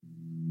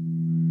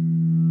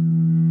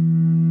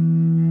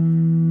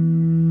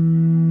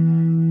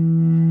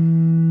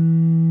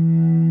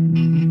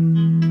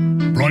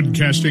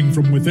Broadcasting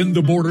from within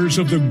the borders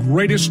of the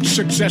greatest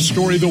success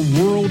story the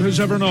world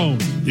has ever known,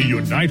 the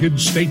United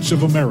States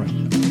of America.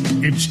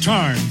 It's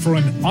time for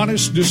an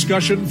honest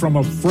discussion from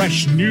a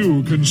fresh,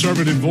 new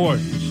conservative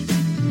voice.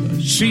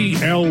 The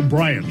C.L.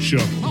 Bryant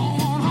Show.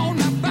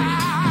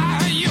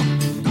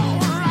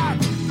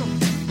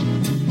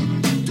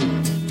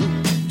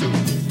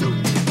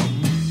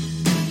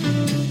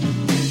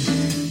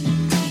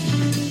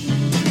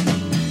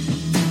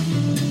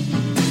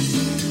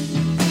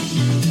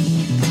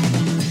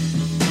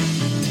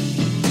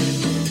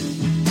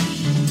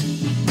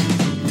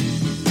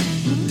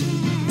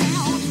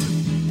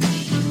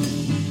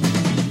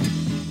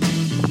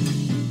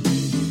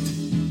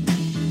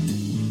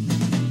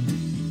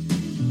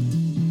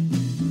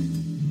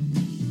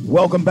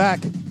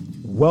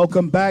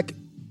 Welcome back,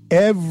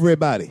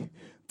 everybody,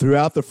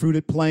 throughout the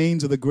fruited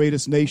plains of the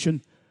greatest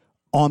nation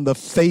on the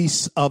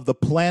face of the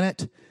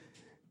planet.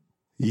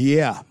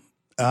 Yeah,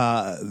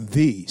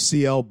 the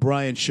C.L.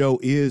 Bryant Show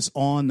is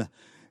on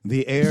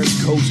the air,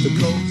 coast to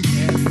coast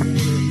and border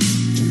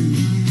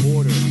to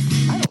border.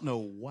 I don't know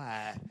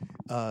why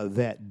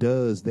that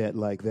does that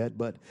like that,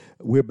 but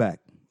we're back.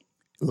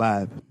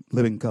 Live,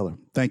 living color.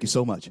 Thank you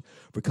so much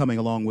for coming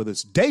along with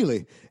us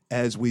daily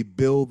as we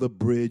build the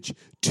bridge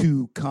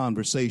to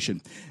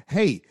conversation.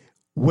 Hey,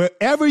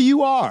 wherever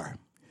you are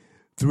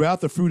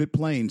throughout the fruited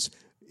plains,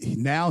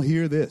 now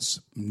hear this.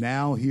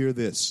 Now hear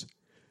this.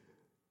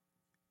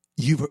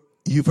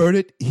 You've heard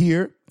it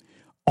here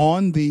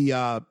on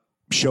the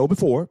show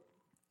before,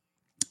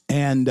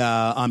 and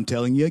I'm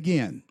telling you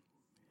again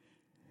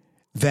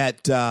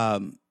that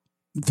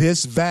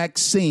this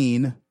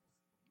vaccine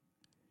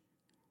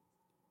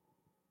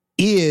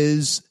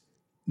is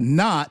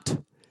not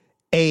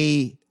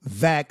a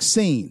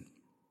vaccine,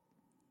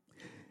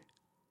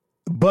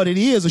 but it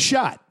is a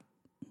shot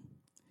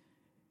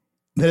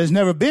that has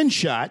never been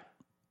shot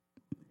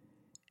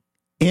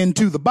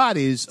into the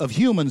bodies of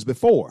humans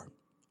before.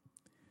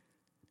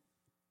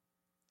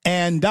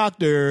 And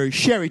Dr.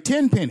 Sherry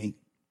Tenpenny,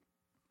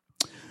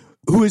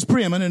 who is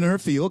preeminent in her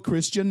field,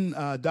 Christian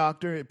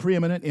doctor,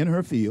 preeminent in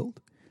her field,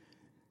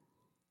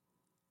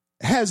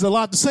 has a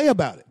lot to say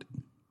about it.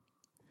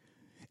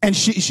 And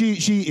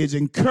she is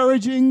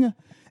encouraging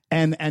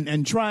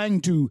and trying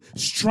to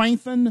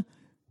strengthen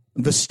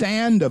the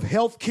stand of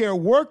healthcare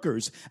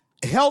workers,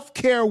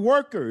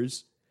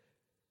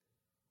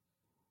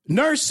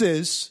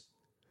 nurses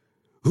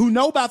who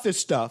know about this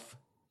stuff.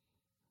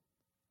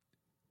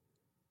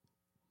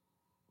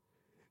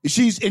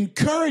 She's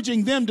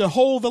encouraging them to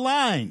hold the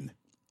line,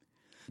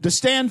 to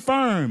stand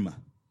firm.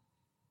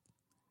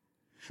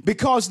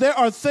 Because there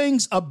are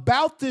things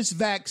about this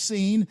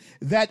vaccine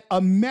that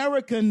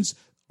Americans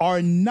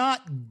are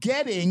not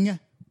getting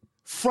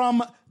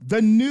from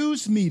the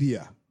news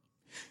media.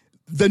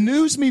 The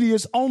news media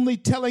is only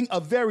telling a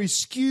very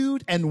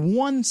skewed and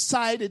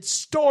one-sided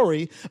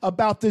story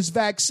about this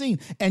vaccine.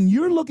 And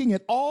you're looking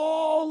at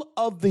all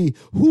of the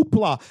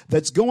hoopla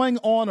that's going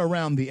on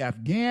around the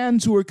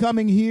Afghans who are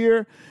coming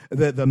here,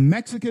 the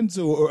Mexicans,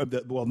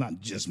 well,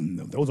 not just,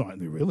 those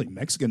aren't really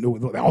Mexican,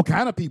 all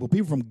kind of people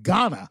from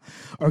Ghana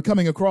are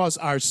coming across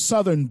our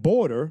southern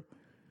border,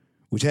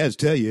 which has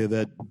to tell you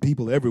that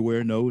people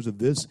everywhere knows of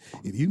this.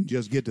 If you can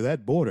just get to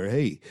that border,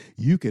 hey,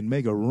 you can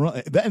make a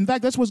run. In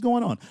fact, that's what's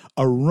going on.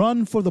 A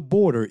run for the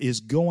border is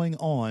going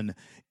on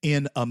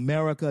in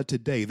America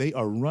today. They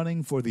are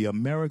running for the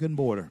American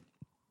border.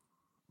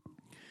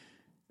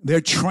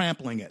 They're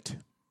trampling it.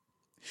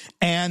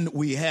 And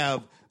we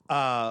have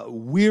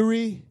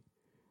weary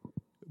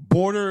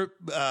border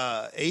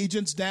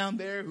agents down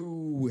there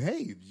who,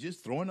 hey,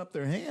 just throwing up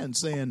their hands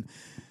saying,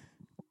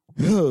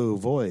 oh,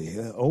 boy.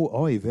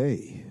 Oy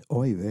vey.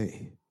 Oy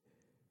vey.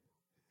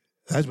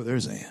 That's what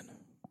they're saying.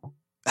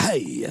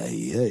 Hey.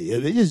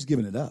 They're just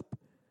giving it up.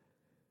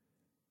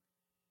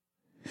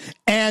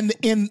 And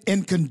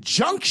in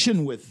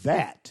conjunction with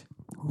that,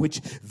 which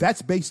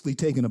that's basically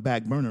taking a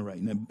back burner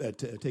right now,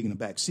 taking a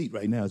back seat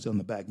right now. It's on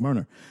the back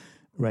burner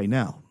right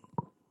now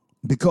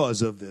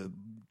because of the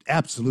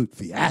absolute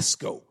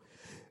fiasco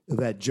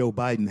that Joe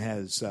Biden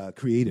has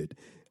created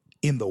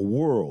in the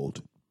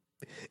world.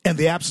 And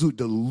the absolute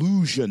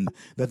delusion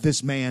that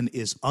this man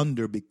is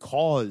under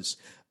because,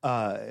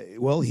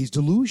 he's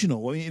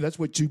delusional. I mean, that's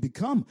what you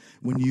become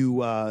when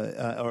you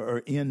are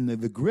in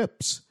the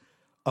grips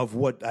of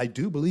what I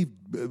do believe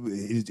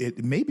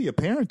it may be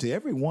apparent to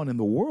everyone in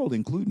the world,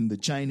 including the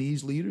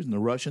Chinese leaders and the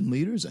Russian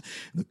leaders,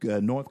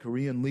 the North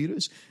Korean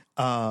leaders.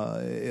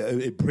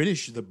 The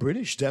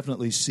British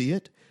definitely see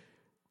it.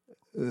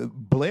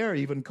 Blair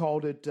even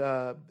called it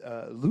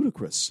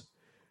ludicrous.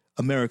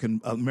 American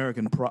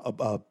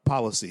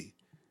policy.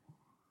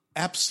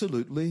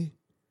 Absolutely,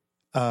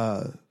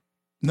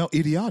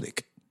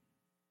 idiotic.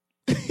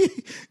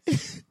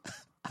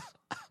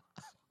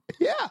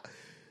 Yeah.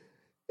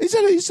 He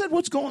said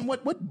what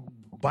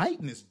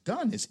Biden has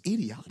done is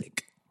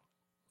idiotic.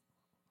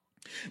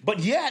 But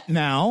yet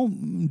now,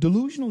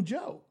 delusional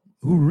Joe,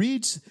 who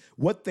reads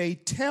what they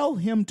tell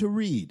him to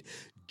read,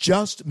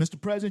 just, Mr.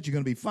 President, you're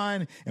going to be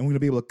fine, and we're going to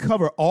be able to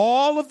cover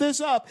all of this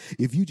up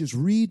if you just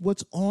read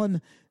what's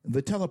on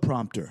the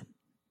teleprompter.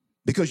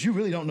 Because you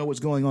really don't know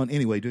what's going on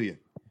anyway, do you?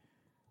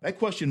 That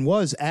question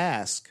was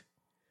asked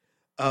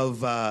of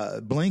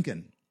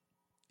Blinken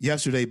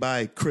yesterday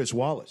by Chris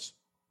Wallace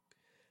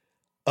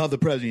of the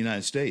President of the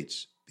United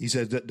States. He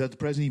says, does the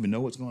president even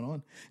know what's going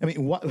on? I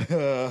mean, what?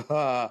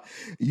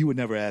 You would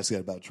never ask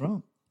that about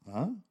Trump,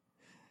 huh?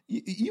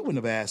 You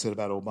wouldn't have asked that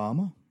about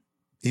Obama,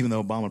 even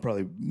though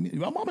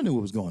Obama knew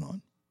what was going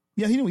on.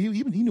 Yeah, he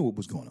knew what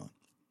was going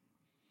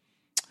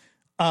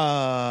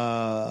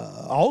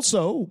on.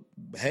 Also,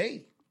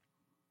 hey,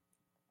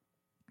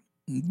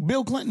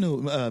 Bill Clinton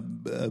knew,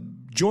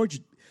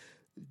 George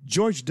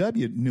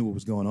W. knew what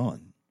was going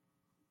on.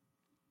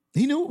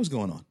 He knew what was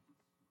going on.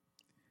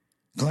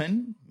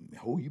 Clinton,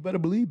 you better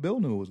believe Bill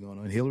knew what was going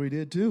on. Hillary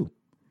did too.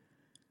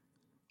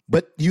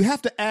 But you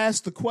have to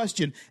ask the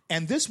question,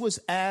 and this was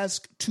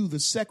asked to the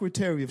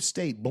Secretary of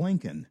State,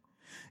 Blinken,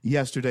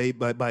 yesterday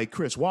by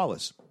Chris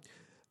Wallace.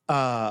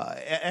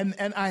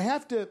 And I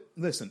have to,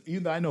 listen,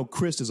 even though I know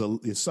Chris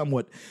is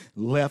somewhat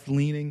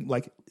left-leaning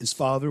like his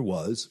father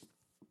was,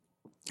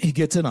 he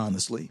gets it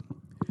honestly,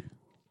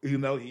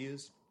 even though he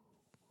is.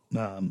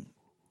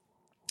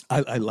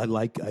 I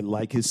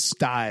like his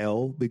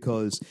style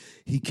because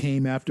he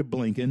came after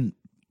Blinken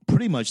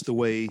pretty much the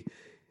way,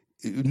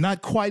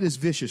 not quite as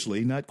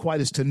viciously, not quite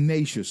as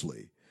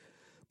tenaciously,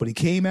 but he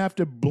came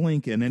after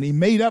Blinken, and he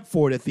made up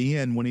for it at the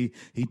end when he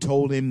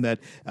told him that,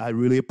 I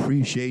really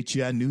appreciate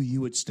you. I knew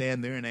you would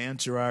stand there and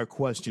answer our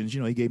questions.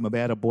 You know, he gave him a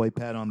bad boy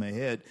pat on the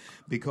head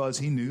because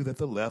he knew that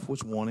the left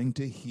was wanting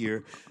to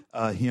hear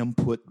him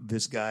put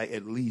this guy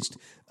at least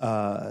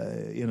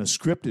in a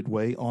scripted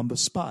way on the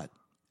spot.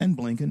 And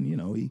Blinken, you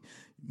know, he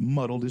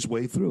muddled his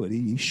way through it.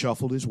 He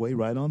shuffled his way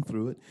right on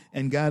through it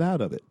and got out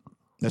of it.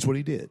 That's what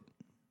he did.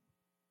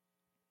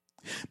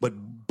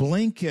 But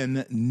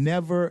Blinken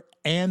never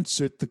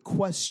answered the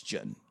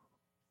question,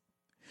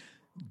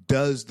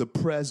 does the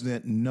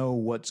president know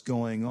what's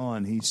going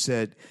on? He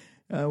said,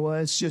 well,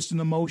 it's just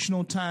an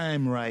emotional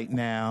time right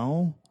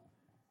now.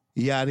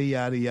 Yada,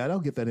 yada, yada. I'll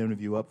get that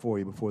interview up for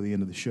you before the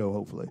end of the show,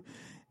 hopefully.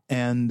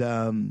 And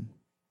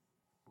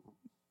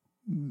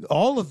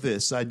all of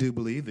this, I do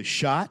believe, the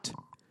shot,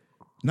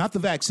 not the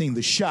vaccine,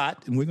 the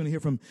shot, and we're going to hear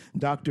from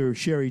Dr.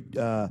 Sherry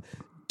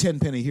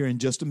Tenpenny here in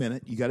just a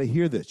minute. You got to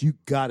hear this. You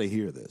got to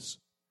hear this.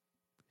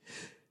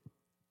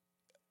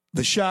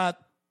 The shot,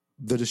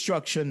 the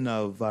destruction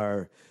of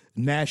our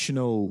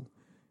national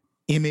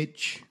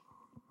image,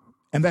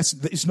 and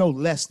it's no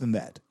less than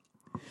that.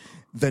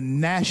 The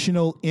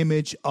national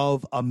image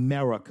of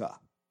America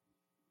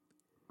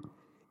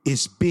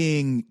is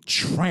being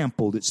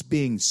trampled. It's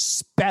being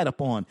spat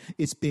upon.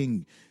 It's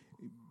being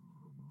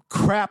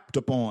crapped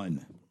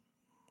upon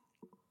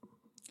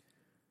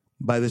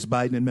by this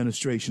Biden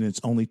administration. It's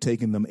only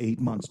taken them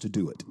 8 months to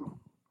do it.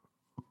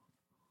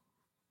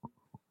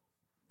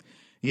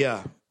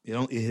 Yeah,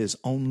 it has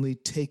only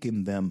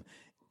taken them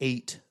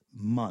 8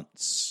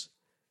 months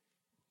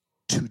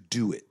to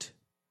do it.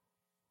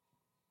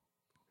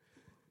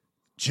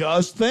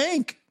 Just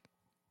think.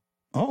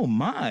 Oh,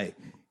 my.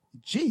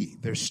 Gee,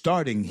 they're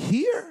starting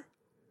here?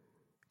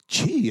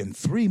 Gee, in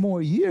 3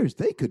 more years,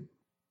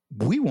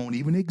 we won't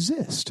even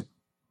exist.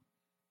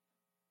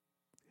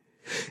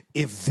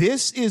 If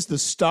this is the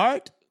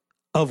start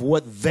of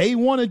what they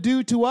want to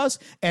do to us,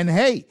 and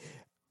hey,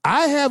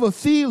 I have a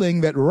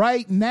feeling that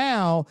right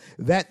now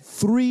that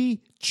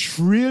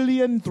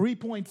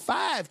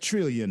 $3.5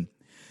 trillion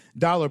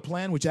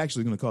plan, which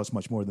actually is going to cost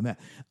much more than that,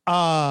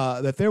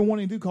 that they're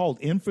wanting to do called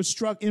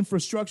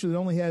infrastructure that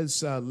only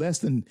has less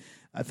than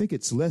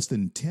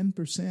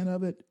 10%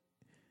 of it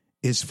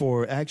is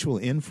for actual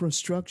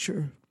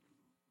infrastructure.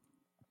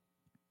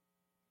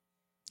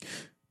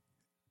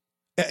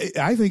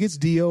 I think it's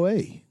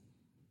DOA.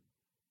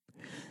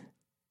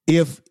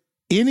 If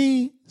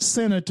any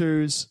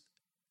senators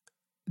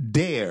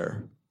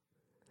dare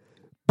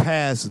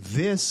pass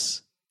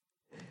this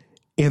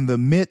in the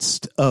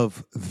midst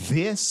of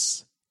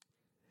this,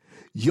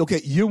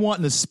 you're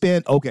wanting to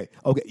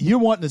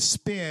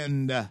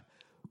spend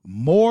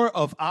more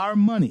of our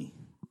money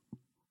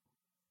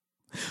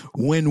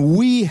when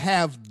we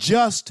have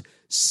just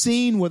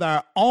seen with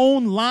our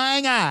own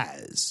lying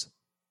eyes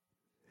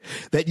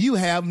that you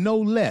have no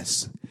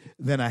less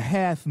than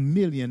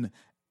 500,000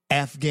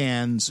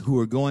 Afghanis who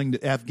are going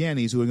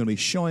to be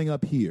showing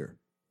up here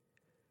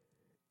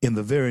in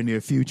the very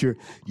near future.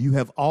 You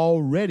have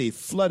already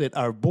flooded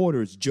our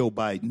borders, Joe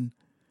Biden,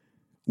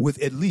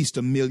 with at least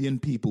 1 million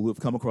people who have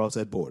come across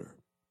that border.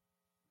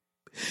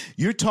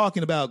 You're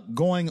talking about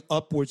going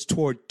upwards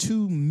toward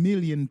 2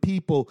 million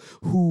people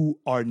who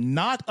are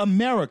not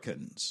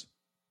Americans,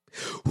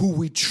 who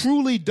we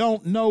truly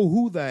don't know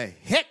who the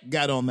heck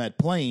got on that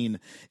plane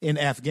in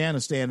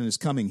Afghanistan and is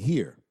coming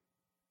here.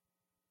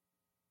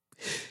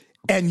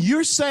 And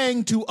you're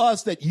saying to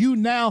us that you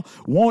now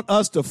want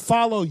us to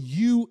follow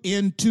you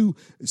into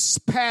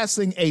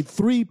passing a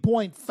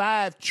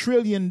 $3.5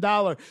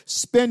 trillion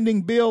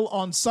spending bill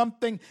on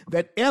something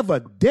that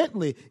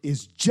evidently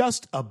is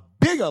just a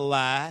bigger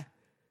lie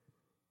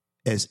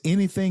as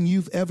anything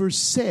you've ever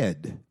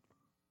said.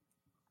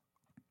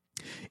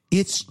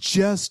 It's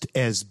just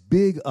as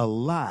big a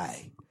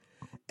lie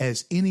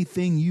as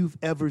anything you've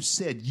ever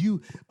said.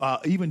 You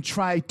even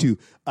tried to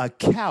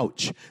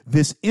couch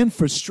this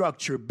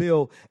infrastructure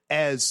bill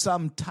as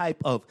some type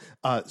of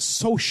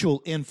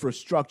social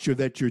infrastructure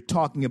that you're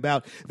talking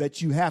about that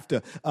you have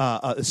to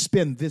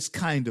spend this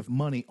kind of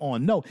money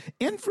on. No,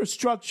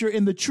 infrastructure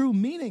in the true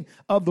meaning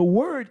of the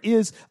word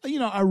is,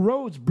 our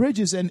roads,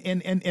 bridges, and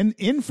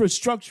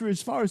infrastructure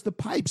as far as the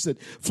pipes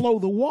that flow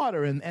the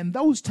water and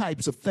those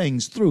types of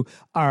things through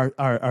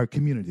our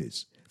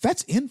communities.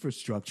 That's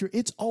infrastructure.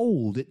 It's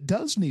old. It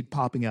does need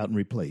popping out and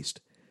replaced.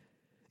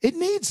 It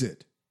needs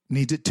it.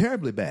 Needs it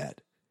terribly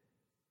bad.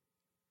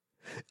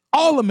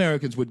 All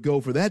Americans would go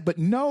for that, but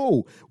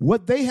no.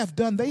 What they have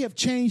done, they have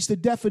changed the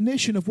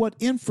definition of what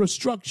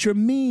infrastructure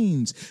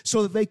means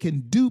so that they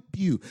can dupe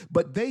you.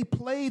 But they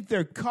played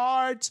their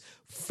cards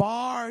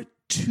far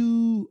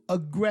too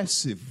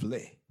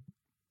aggressively.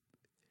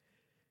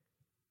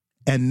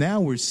 And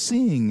now we're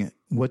seeing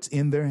what's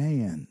in their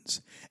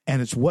hands.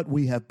 And it's what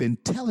we have been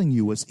telling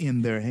you was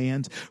in their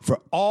hands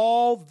for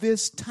all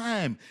this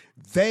time.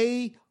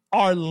 They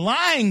are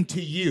lying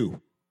to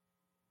you.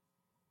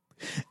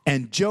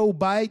 And Joe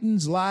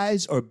Biden's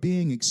lies are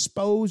being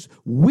exposed.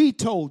 We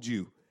told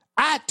you,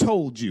 I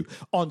told you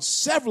on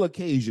several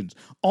occasions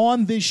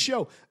on this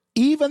show,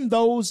 even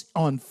those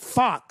on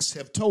Fox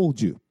have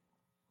told you.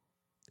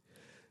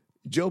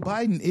 Joe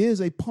Biden is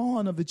a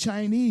pawn of the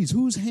Chinese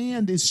whose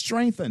hand is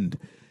strengthened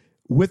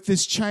with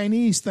this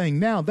Chinese thing.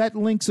 Now, that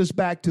links us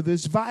back to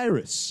this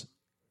virus.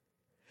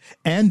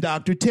 And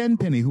Dr.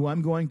 Tenpenny, who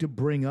I'm going to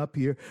bring up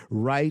here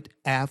right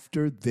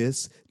after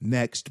this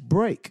next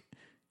break.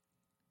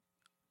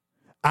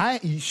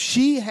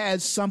 She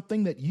has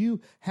something that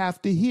you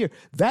have to hear.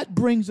 That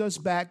brings us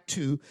back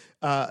to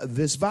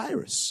this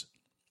virus.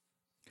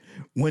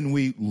 When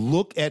we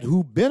look at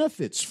who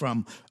benefits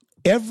from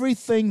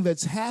everything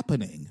that's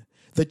happening,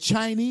 the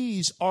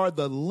Chinese are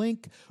the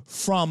link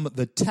from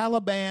the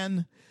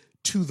Taliban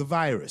to the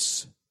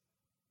virus.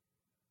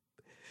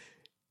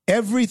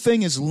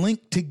 Everything is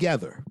linked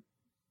together.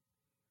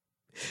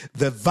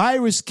 The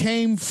virus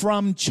came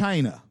from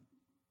China.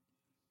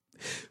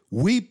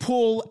 We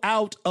pull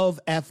out of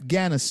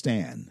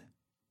Afghanistan.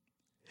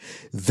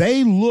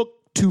 They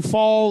look to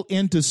fall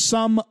into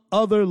some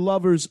other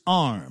lover's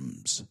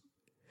arms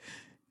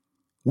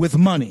with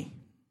money.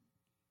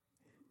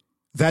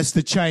 That's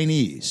the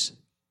Chinese.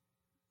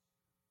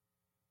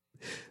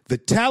 The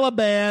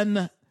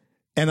Taliban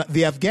and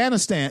the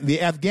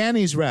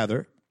Afghanis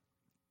rather,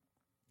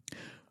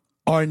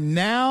 are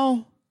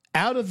now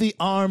out of the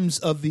arms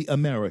of the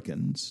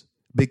Americans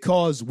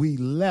because we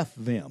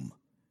left them.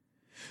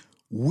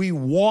 We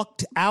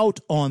walked out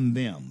on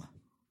them.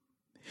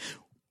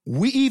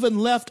 We even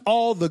left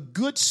all the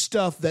good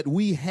stuff that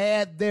we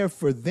had there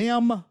for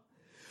them.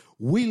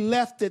 We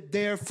left it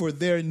there for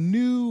their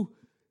new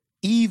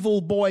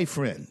evil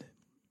boyfriend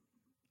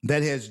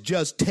that has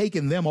just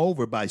taken them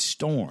over by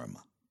storm.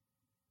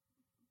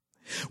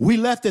 We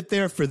left it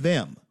there for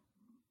them.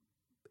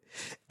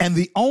 And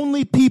the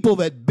only people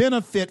that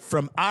benefit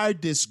from our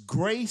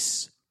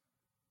disgrace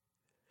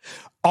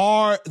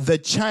are the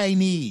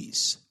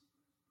Chinese.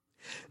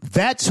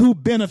 That's who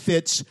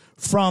benefits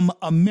from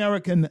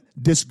American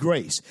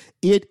disgrace.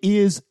 It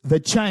is the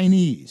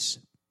Chinese.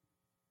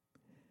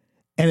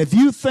 And if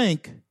you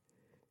think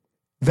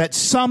that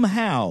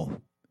somehow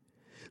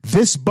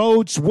this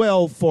bodes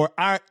well for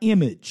our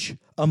image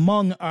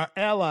among our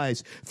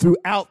allies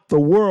throughout the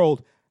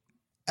world,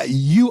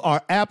 you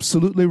are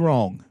absolutely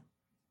wrong.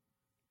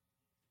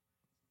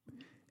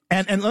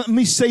 And let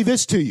me say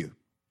this to you.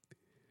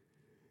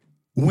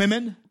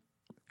 Women,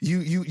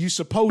 you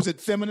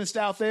supposed feminists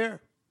out there,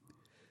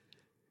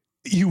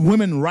 you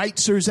women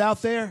rightsers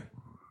out there,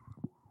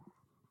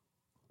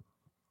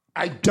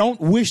 I don't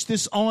wish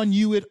this on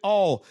you at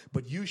all,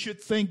 but you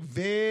should think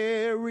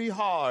very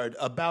hard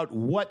about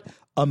what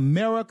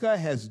America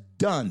has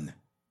done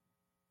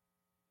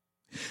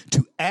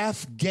to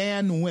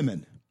Afghan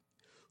women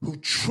who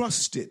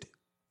trusted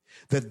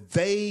that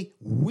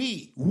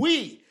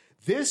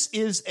this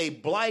is a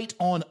blight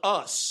on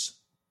us.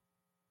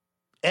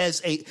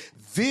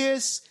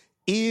 This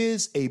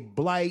is a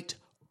blight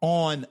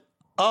on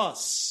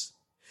us.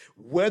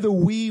 Whether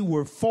we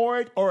were for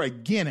it or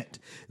against it,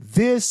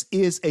 this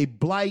is a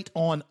blight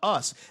on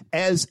us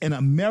as an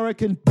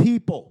American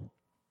people.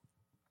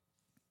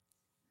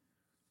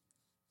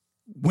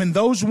 When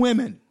those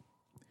women,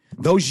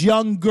 those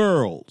young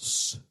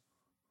girls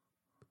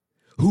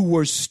who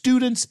were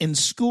students in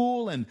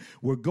school and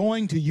were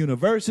going to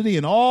university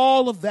and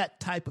all of that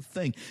type of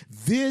thing,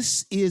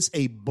 this is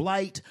a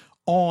blight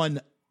on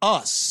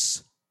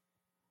us.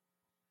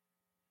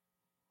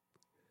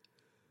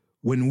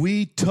 when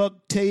we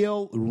tucked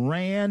tail,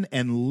 ran,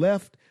 and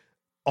left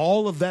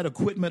all of that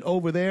equipment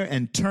over there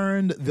and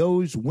turned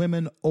those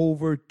women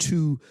over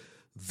to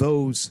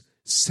those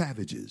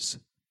savages.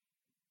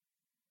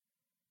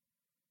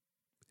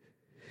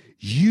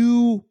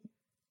 You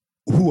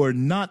who are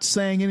not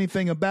saying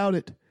anything about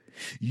it,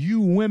 you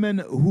women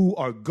who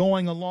are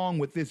going along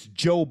with this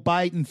Joe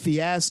Biden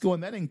fiasco,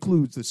 and that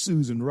includes the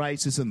Susan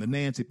Rices and the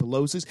Nancy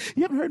Pelosi's.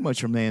 You haven't heard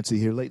much from Nancy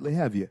here lately,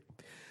 have you?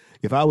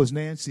 If I was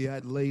Nancy,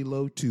 I'd lay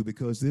low too,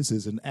 because this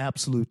is an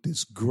absolute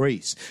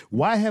disgrace.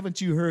 Why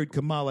haven't you heard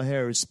Kamala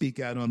Harris speak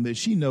out on this?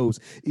 She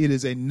knows it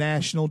is a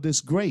national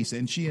disgrace,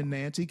 and she and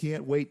Nancy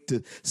can't wait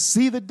to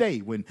see the day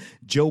when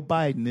Joe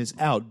Biden is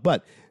out.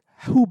 But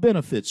who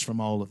benefits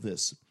from all of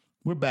this?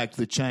 We're back to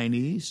the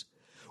Chinese.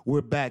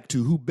 We're back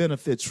to who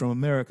benefits from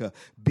America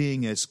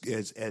being as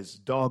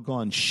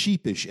doggone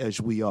sheepish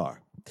as we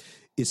are.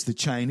 It's the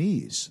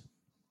Chinese,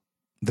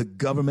 the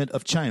government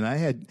of China. I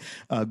had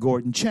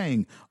Gordon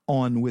Chang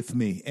on with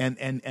me,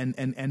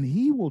 and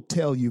he will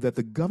tell you that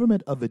the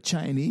government of the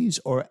Chinese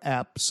are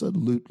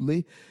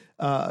absolutely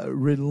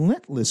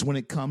relentless when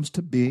it comes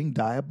to being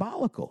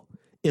diabolical.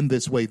 In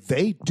this way,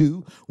 they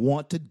do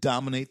want to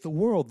dominate the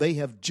world. They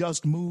have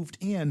just moved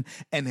in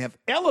and have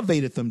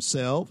elevated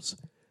themselves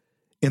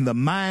in the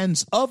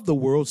minds of the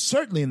world,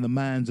 certainly in the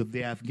minds of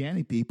the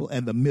Afghani people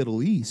and the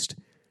Middle East.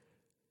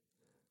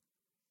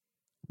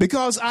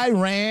 Because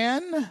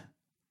Iran,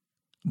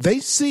 they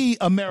see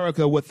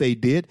America, what they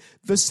did.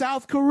 The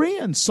South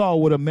Koreans saw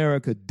what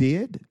America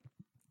did.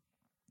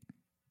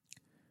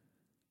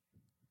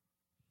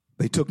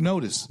 They took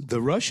notice.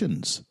 The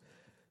Russians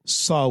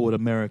saw what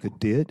America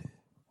did.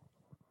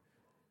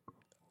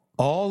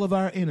 All of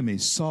our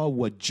enemies saw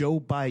what Joe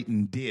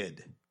Biden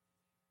did.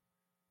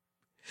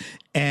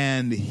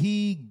 And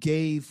he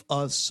gave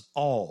us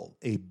all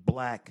a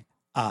black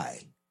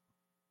eye.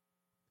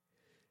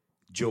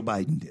 Joe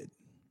Biden did.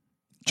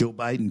 Joe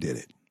Biden did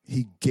it.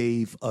 He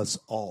gave us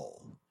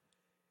all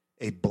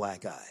a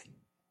black eye,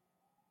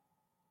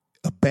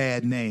 a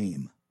bad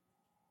name,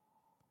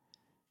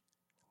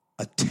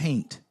 a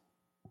taint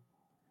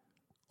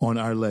on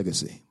our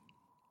legacy.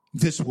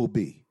 This will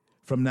be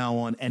from now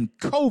on. And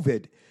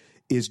COVID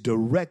is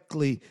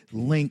directly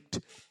linked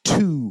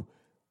to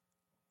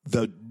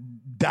the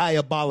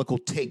diabolical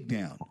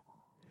takedown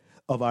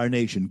of our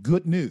nation.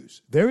 Good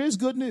news. There is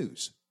good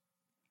news.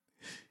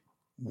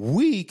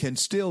 We can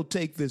still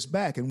take this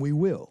back, and we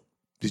will.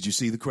 Did you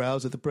see the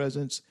crowds that the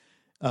president's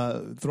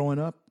throwing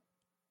up?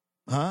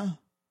 Huh?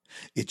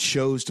 It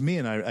shows to me,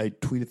 and I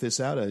tweeted this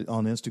out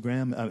on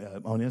Instagram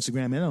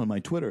and on my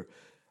Twitter.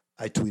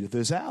 I tweeted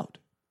this out.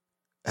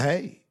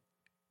 Hey,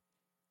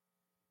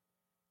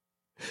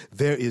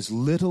 there is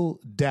little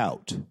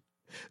doubt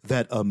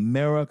that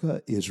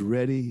America is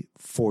ready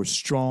for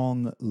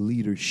strong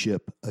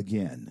leadership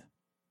again.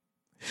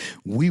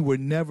 We were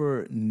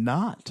never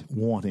not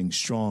wanting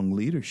strong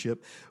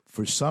leadership.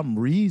 For some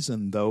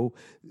reason, though,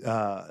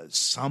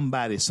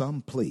 somebody,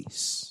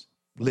 someplace,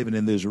 living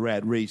in this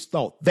rat race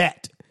thought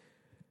that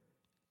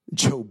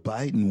Joe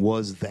Biden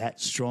was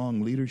that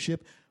strong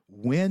leadership.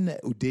 When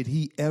did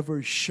he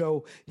ever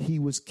show he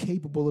was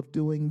capable of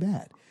doing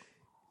that?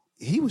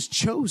 He was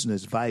chosen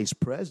as vice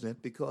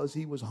president because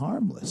he was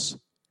harmless,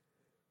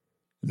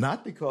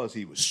 not because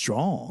he was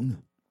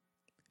strong.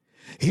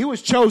 He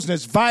was chosen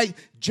as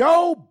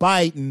Joe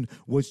Biden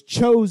was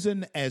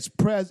chosen as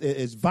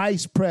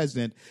vice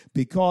president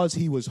because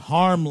he was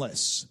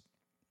harmless,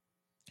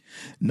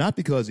 not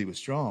because he was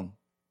strong.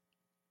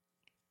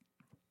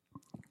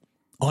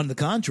 On the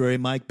contrary,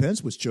 Mike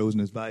Pence was chosen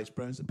as vice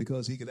president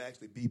because he could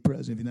actually be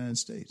president of the United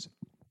States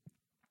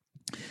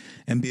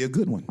and be a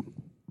good one.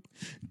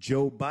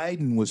 Joe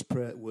Biden was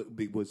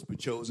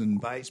chosen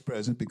vice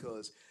president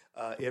because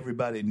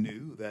everybody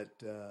knew that,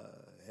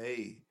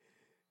 hey,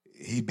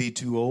 he'd be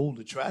too old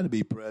to try to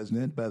be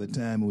president by the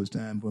time it was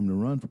time for him to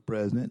run for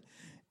president.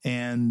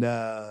 And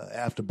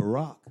after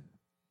Barack.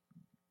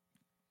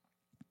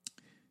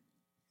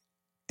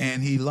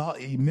 And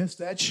he missed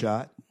that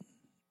shot,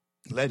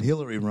 let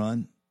Hillary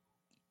run.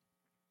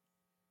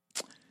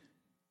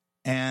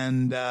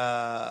 And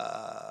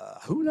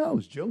who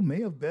knows? Joe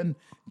may have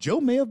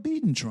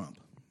beaten Trump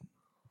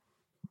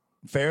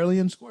fairly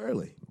and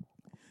squarely.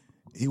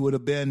 He would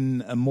have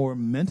been more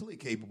mentally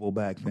capable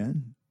back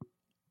then.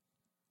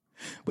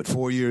 But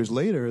 4 years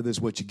later, this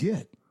is what you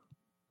get.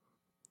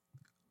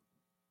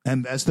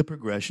 And that's the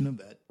progression of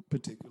that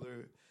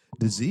particular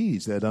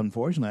disease that,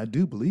 unfortunately, I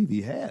do believe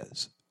he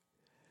has.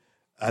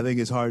 I think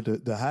it's hard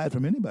to hide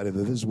from anybody that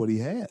this is what he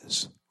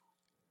has.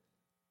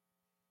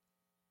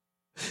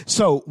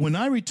 So when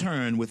I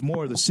return with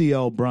more of the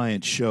C.L.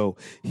 Bryant Show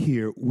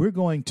here, we're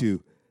going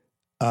to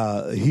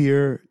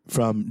hear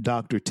from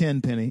Dr.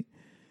 Tenpenny,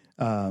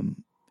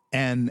 and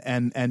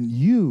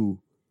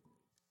you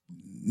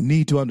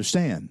need to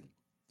understand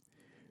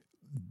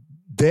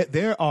that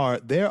there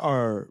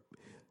are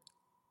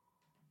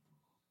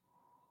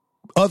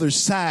other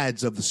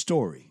sides of the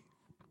story,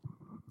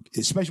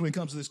 especially when it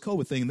comes to this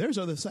COVID thing. There's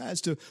other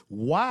sides to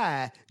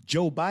why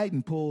Joe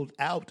Biden pulled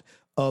out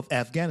of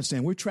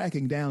Afghanistan. We're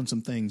tracking down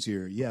some things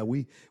here. Yeah,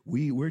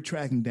 we're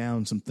tracking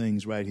down some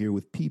things right here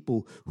with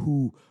people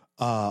who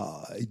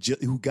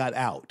got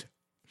out.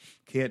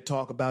 Can't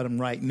talk about them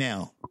right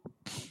now,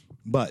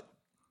 but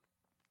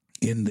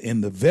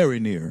in the very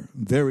near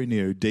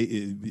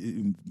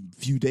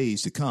few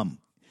days to come,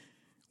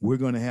 we're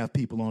going to have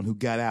people on who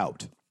got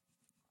out.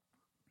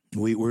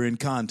 We're in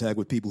contact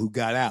with people who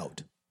got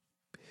out,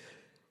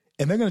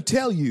 and they're going to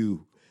tell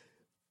you,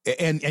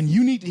 and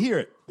you need to hear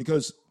it,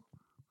 because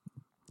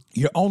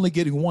you're only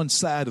getting one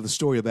side of the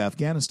story of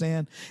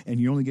Afghanistan, and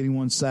you're only getting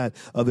one side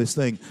of this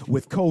thing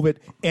with COVID.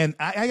 And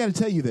I got to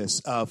tell you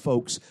this,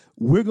 folks,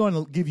 we're going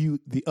to give you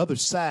the other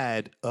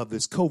side of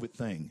this COVID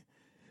thing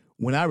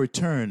when I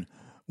return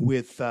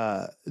with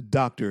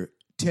Dr.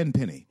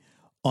 Tenpenny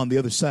on the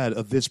other side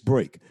of this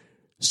break.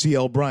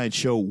 C.L. Bryant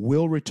Show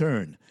will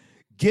return.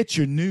 Get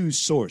your news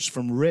source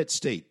from Red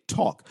State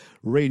Talk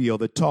Radio,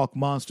 the talk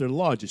monster,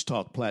 largest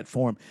talk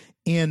platform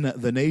in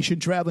the nation.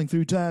 Traveling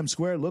through Times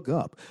Square, look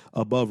up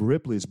above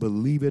Ripley's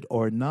Believe It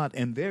or Not,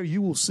 and there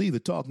you will see the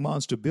Talk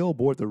Monster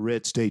billboard, the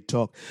Red State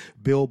Talk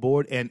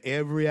billboard, and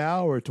every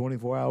hour,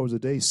 24 hours a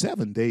day,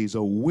 7 days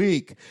a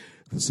week,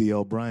 the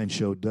C.L. Bryant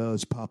Show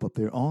does pop up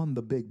there on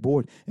the big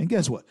board. And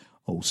guess what?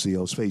 Old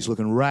CL's face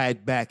looking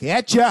right back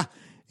at ya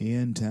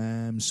in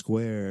Times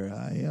Square.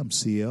 I am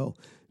CL.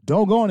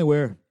 Don't go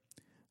anywhere.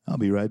 I'll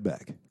be right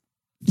back.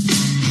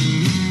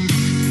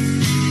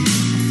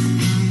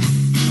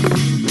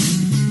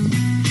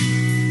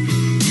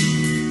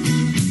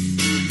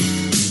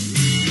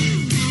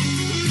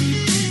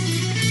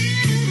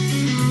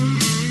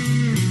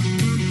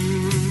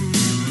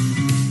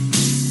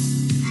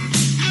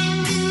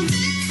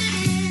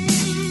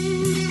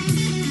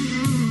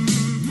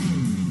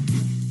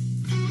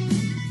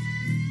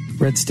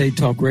 Red State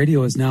Talk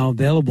Radio is now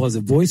available as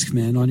a voice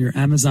command on your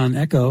Amazon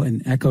Echo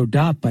and Echo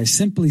Dot by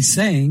simply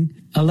saying,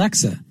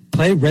 Alexa,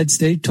 play Red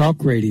State Talk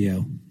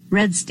Radio.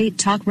 Red State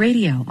Talk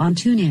Radio on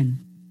TuneIn.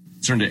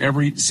 Concern to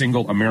every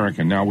single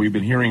American. Now, we've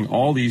been hearing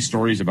all these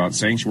stories about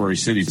sanctuary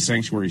cities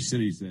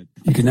that...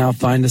 You can now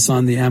find us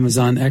on the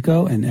Amazon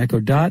Echo and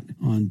Echo Dot,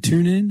 on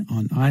TuneIn,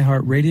 on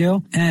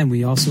iHeartRadio, and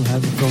we also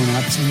have the phone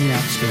apps in the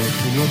App Store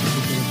for your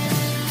particular phone.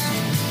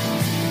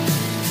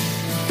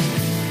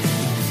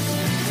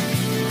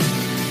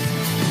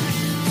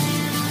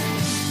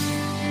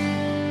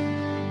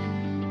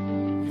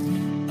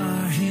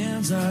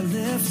 Are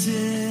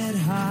lifted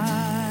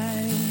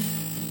high.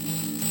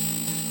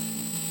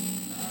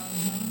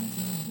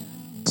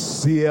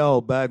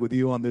 CL back with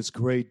you on this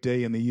great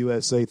day in the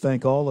USA.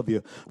 Thank all of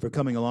you for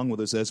coming along with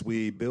us as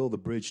we build the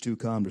bridge to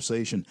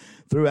conversation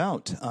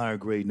throughout our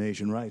great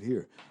nation right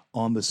here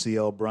on the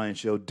CL Bryant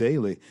Show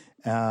daily.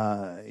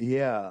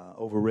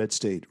 Over Red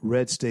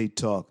State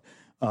Talk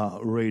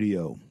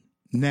Radio.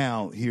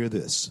 Now, hear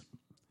this.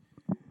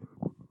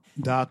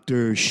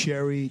 Dr.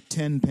 Sherry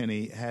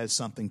Tenpenny has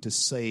something to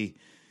say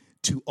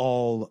to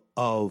all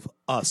of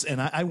us.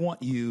 And I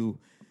want you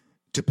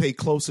to pay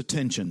close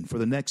attention for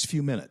the next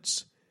few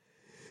minutes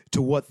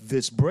to what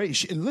this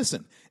break. And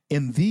listen,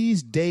 in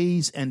these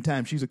days and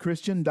times, she's a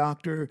Christian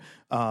doctor.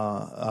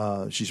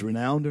 She's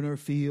renowned in her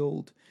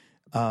field.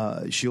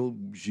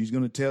 She's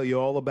going to tell you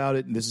all about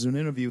it. And this is an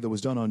interview that was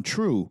done on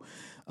True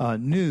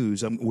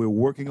News. We're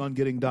working on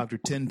getting Dr.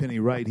 Tenpenny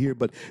right here,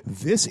 but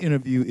this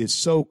interview is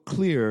so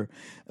clear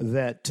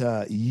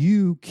that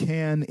you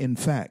can, in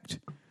fact,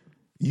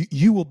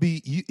 you will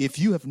be, if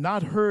you have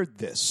not heard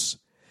this,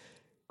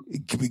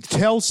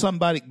 tell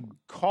somebody,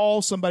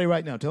 call somebody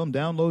right now, tell them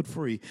download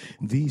free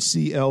the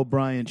CL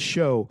Bryant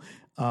Show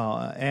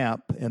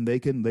app, and they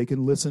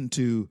can listen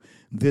to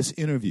this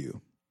interview.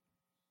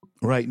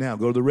 Right now,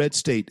 go to the Red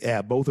State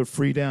app. Both are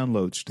free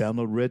downloads.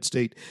 Download Red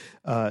State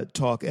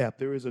Talk app.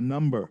 There is a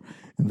number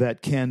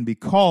that can be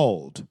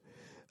called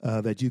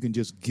that you can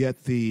just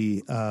get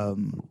the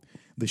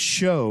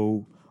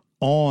show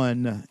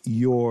on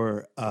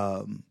your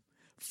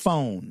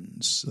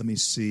phones. Let me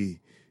see.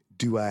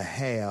 Do I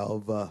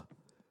have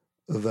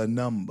the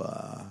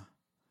number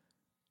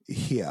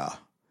here?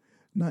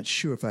 Not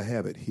sure if I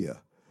have it here,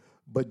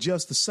 but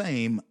just the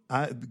same,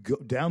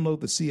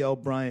 download the CL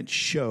Bryant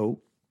Show.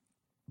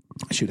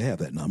 I should have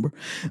that number,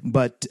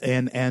 but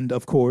and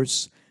of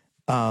course,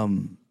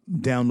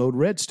 download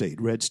Red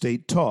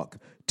State Talk.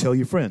 Tell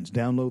your friends,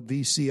 download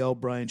the CL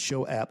Bryant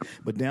Show app,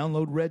 but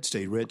download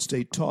Red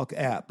State Talk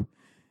app,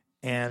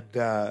 and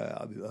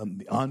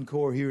the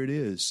encore. Here it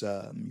is.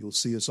 You'll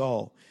see us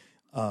all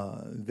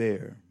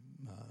there.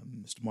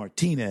 Mr.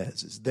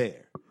 Martinez is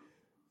there,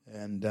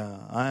 and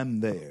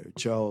I'm there.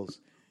 Charles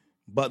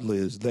Butler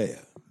is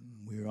there.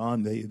 We're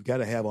on. They've got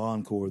to have an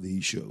encore of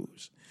these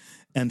shows.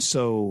 And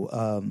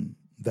so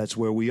that's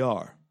where we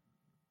are,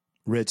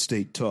 Red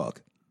State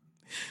Talk.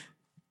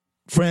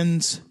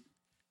 Friends,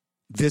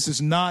 this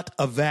is not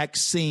a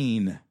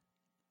vaccine.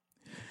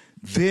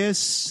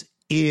 This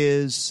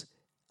is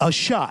a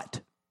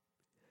shot.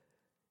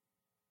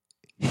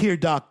 Hear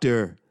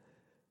Dr.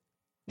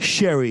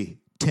 Sherry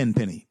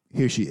Tenpenny.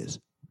 Here she is.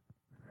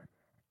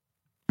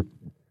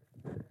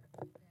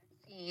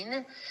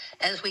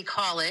 as we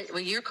call it, well,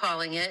 you're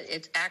calling it,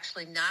 it's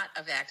actually not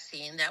a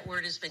vaccine. That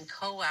word has been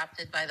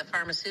co-opted by the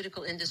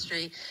pharmaceutical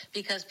industry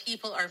because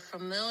people are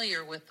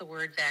familiar with the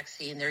word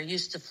vaccine. They're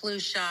used to flu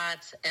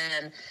shots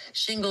and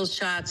shingles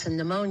shots and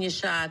pneumonia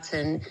shots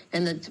and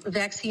the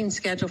vaccine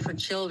schedule for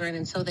children.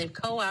 And so they've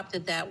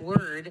co-opted that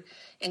word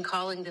in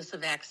calling this a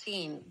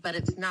vaccine, but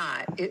it's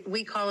not.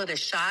 We call it a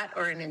shot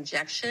or an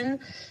injection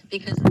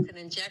because it's an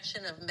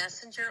injection of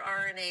messenger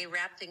RNA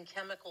wrapped in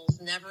chemicals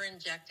never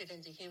injected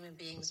into human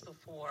beings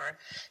before,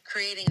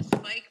 creating a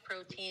spike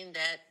protein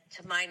that,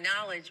 to my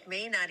knowledge,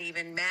 may not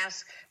even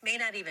match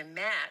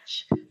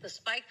the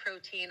spike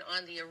protein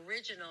on the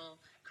original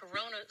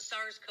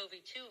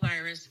SARS-CoV-2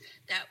 virus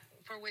that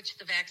for which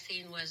the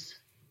vaccine was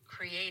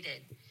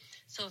created.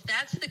 So if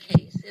that's the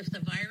case, if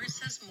the virus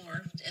has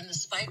morphed and the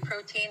spike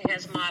protein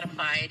has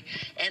modified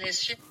and is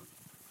shifted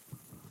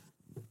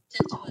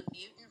into a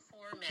mutant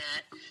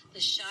format, the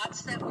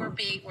shots that were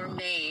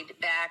made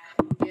back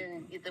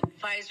in the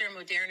Pfizer and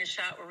Moderna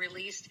shot were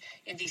released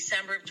in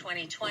December of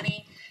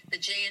 2020. The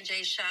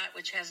J&J shot,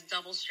 which has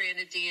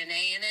double-stranded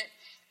DNA in it,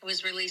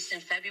 was released in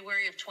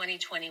February of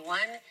 2021.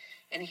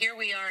 And here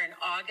we are in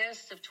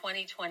August of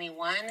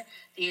 2021.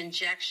 The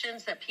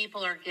injections that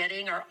people are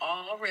getting are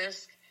all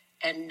risk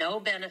and no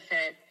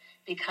benefit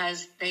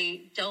because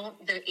the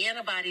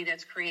antibody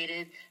that's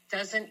created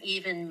doesn't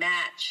even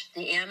match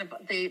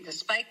the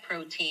spike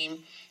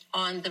protein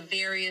on the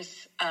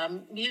various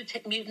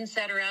mutants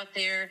that are out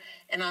there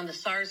and on the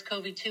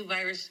SARS-CoV-2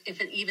 virus, if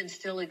it even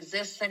still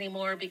exists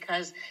anymore,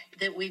 because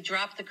that we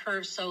dropped the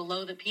curve so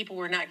low that people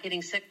were not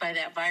getting sick by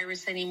that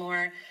virus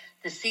anymore.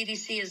 The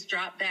CDC has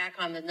dropped back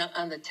on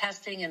the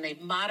testing, and they've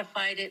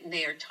modified it, and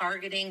they are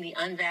targeting the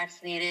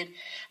unvaccinated.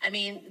 I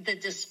mean, the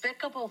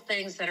despicable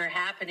things that are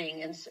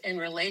happening in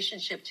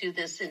relationship to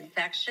this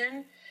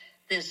infection,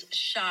 this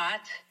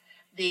shot,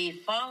 the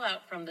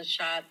fallout from the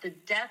shot, the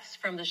deaths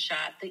from the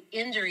shot, the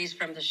injuries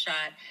from the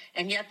shot,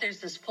 and yet there's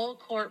this full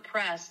court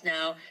press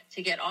now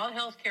to get all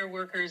healthcare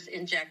workers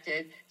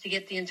injected, to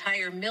get the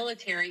entire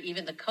military,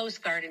 even the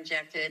Coast Guard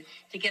injected,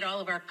 to get all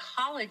of our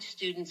college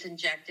students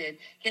injected,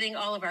 getting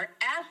all of our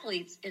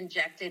athletes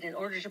injected in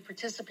order to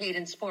participate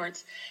in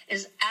sports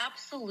is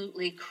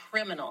absolutely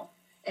criminal.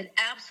 It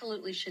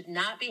absolutely should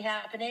not be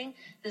happening.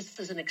 This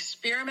is an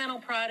experimental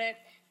product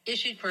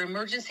issued for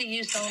emergency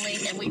use only,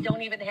 and we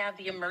don't even have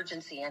the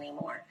emergency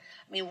anymore.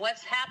 I mean,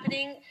 what's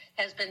happening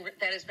has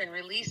been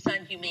released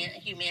on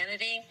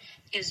humanity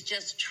is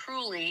just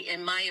truly,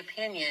 in my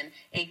opinion,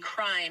 a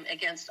crime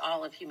against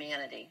all of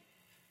humanity.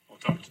 Well,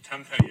 Dr.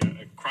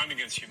 Tenpenny, a crime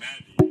against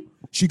humanity.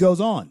 She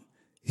goes on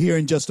here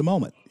in just a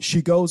moment.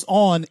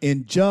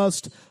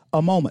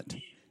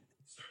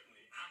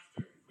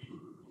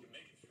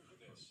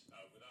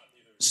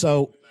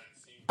 So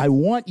I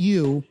want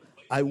you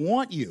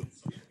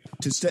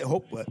to stay.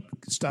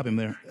 Stop him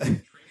there.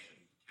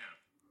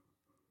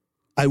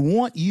 I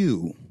want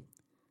you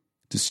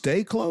to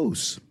stay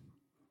close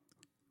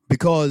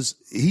because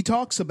he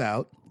talks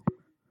about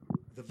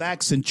the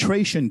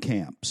vaccination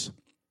camps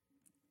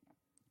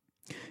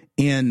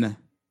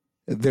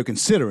they're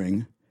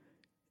considering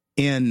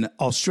in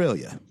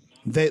Australia.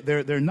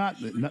 They're not,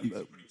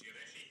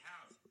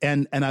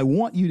 and I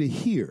want you to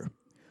hear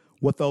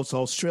what those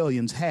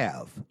Australians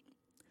have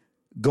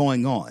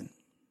going on.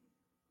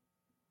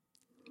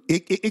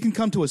 It can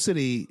come to a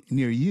city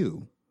near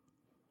you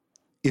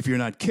if you're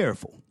not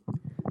careful.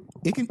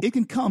 It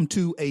can come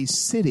to a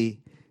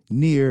city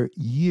near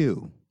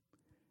you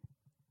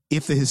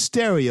if the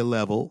hysteria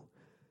level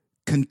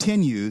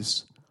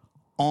continues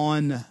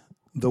on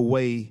the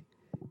way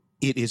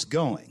it is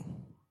going.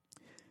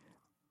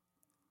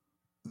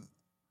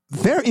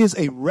 There is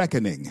a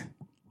reckoning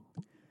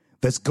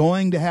that's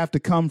going to have to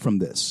come from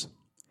this.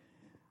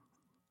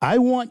 I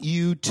want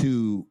you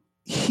to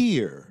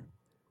hear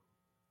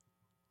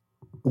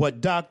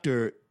what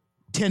Dr.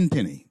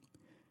 Tenpenny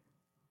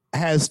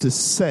has to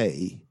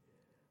say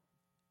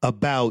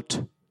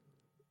about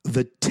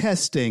the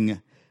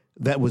testing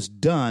that was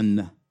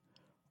done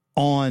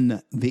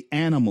on the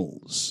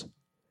animals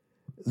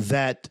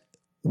that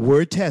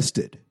were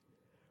tested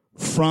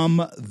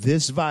from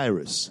this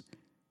virus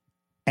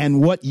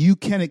and what you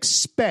can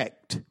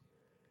expect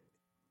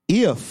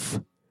if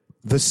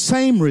the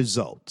same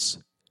results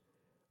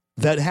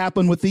that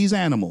happen with these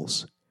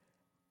animals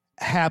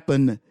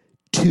happen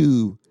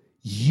to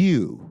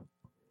you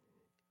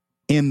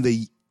in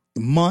the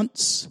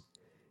months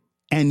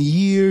and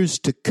years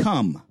to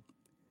come.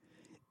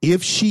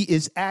 If she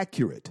is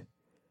accurate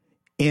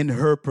in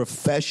her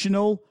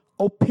professional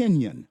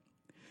opinion,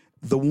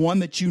 the one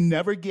that you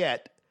never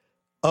get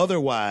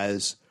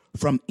otherwise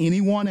from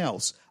anyone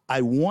else,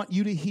 I want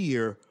you to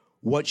hear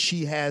what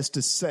she has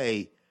to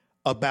say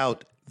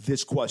about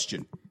this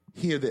question.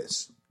 Hear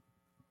this.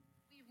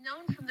 We've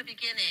known from the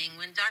beginning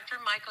when when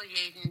Dr. Michael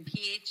Yaden,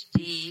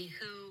 PhD,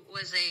 who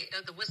was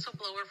the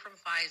whistleblower from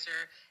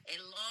Pfizer, a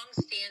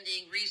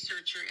long-standing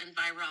researcher and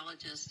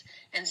virologist,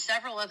 and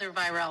several other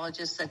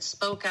virologists that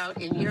spoke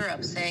out in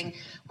Europe saying,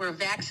 we're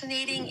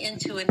vaccinating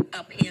into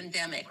a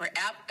pandemic.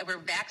 We're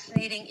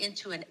vaccinating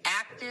into an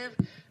active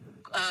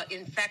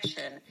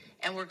infection,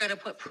 and we're going to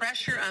put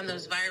pressure on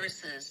those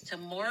viruses to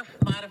morph,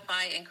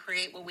 modify, and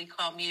create what we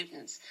call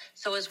mutants.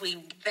 So as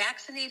we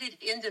vaccinated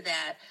into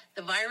that,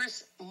 the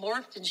virus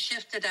morphed and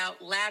shifted out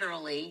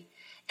laterally,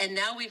 and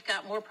now we've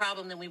got more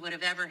problem than we would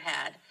have ever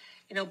had.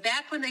 You know,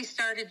 back when they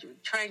started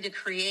trying to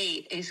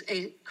create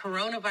a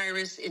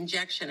coronavirus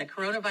injection, a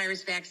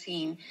coronavirus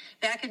vaccine,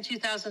 back in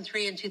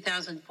 2003 and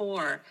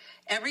 2004,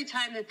 every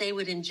time that they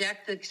would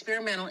inject the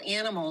experimental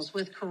animals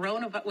with a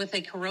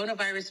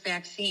coronavirus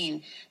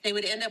vaccine, they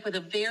would end up with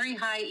a very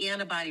high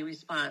antibody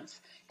response.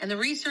 And the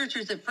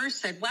researchers at first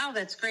said, wow,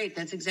 that's great.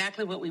 That's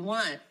exactly what we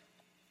want.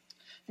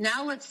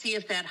 Now let's see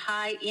if that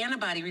high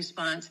antibody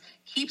response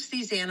keeps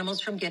these animals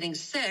from getting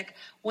sick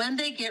when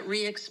they get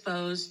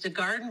re-exposed to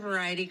garden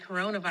variety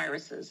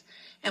coronaviruses.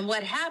 And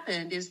what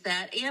happened is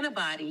that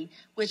antibody,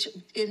 which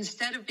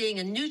instead of being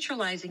a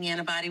neutralizing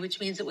antibody, which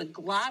means it would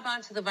glob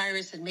onto the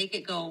virus and make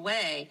it go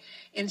away,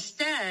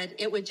 instead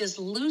it would just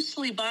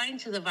loosely bind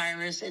to the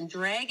virus and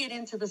drag it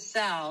into the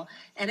cell,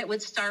 and it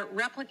would start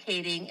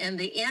replicating, and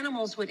the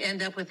animals would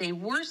end up with a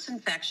worse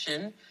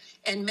infection.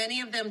 And many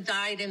of them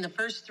died in the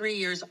first 3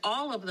 years.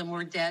 All of them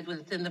were dead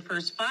within the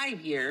first 5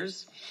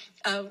 years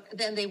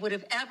than they would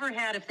have ever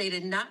had if they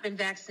had not been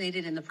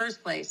vaccinated in the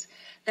first place.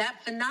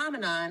 That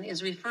phenomenon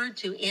is referred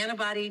to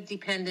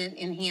antibody-dependent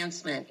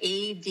enhancement,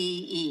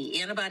 ADE,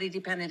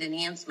 antibody-dependent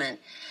enhancement.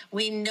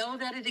 We know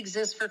that it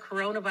exists for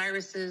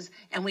coronaviruses,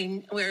 and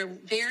we're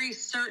very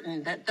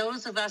certain that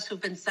those of us who've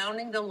been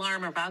sounding the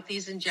alarm about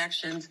these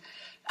injections,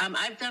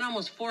 I've done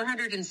almost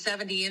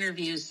 470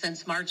 interviews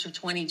since March of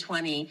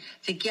 2020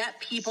 to get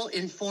people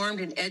informed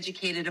and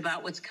educated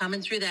about what's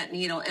coming through that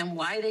needle and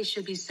why they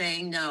should be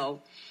saying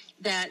no.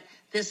 That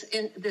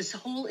this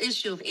whole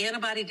issue of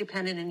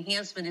antibody-dependent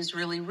enhancement is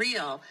really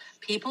real.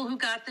 People who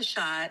got the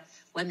shot,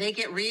 when they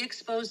get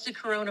re-exposed to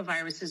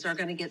coronaviruses, are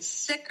going to get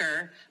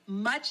sicker,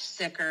 much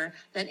sicker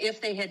than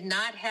if they had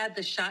not had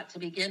the shot to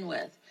begin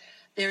with.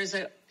 There's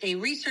a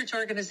research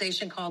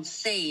organization called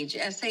SAGE,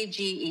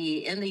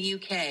 S-A-G-E, in the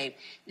UK.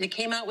 It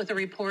came out with a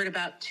report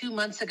about 2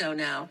 months ago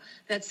now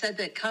that said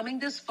that coming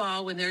this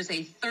fall, when there's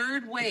a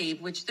third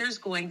wave, which there's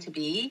going to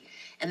be,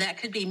 and that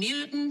could be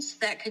mutants,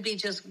 that could be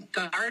just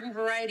garden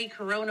variety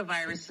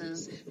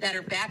coronaviruses that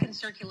are back in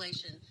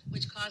circulation,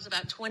 which cause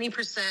about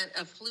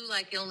 20% of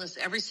flu-like illness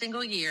every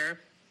single year.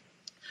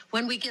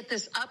 When we get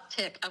this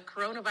uptick of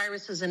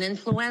coronaviruses and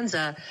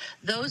influenza,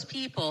 those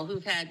people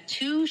who've had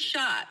two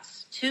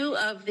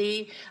of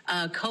the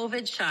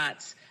COVID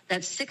shots,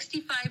 that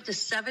 65 to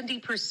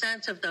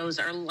 70% of those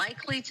are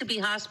likely to be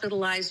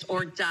hospitalized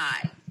or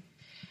die.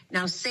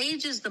 Now,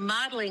 SAGE is the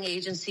modeling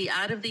agency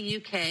out of the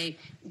UK.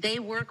 They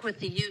work with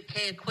the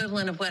UK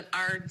equivalent of what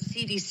our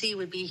CDC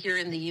would be here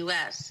in the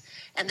US.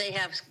 And they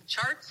have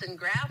charts and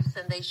graphs,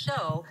 and they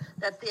show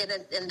that,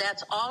 and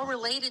that's all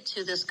related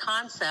to this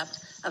concept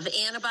of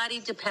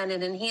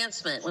antibody-dependent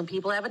enhancement. When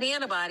people have an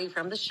antibody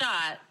from the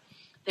shot,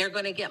 they're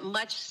going to get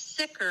much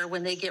sicker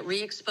when they get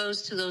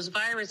re-exposed to those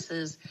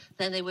viruses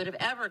than they would have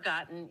ever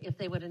gotten if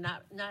they would have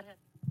not had.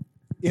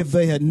 If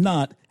they had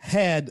not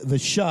had the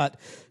shot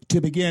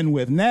to begin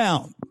with.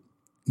 Now,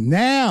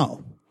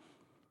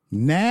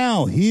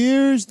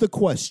 here's the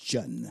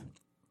question.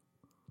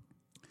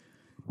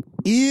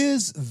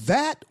 Is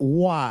that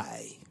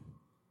why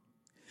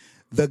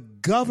the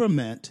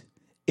government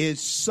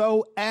is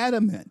so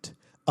adamant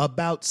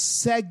about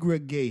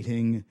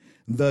segregating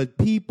the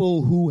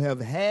people who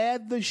have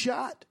had the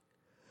shot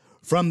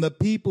from the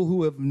people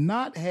who have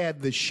not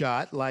had the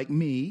shot, like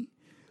me,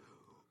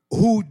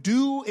 who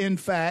do, in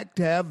fact,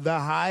 have the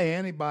high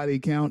antibody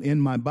count in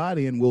my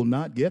body and will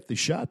not get the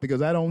shot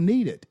because I don't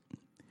need it?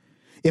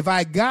 If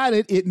I got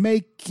it, it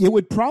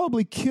would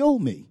probably kill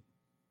me.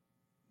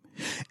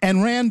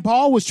 And Rand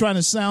Paul was trying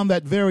to sound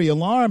that very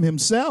alarm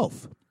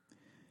himself.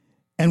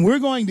 And we're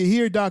going to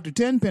hear Dr.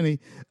 Tenpenny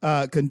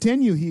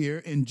continue here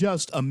in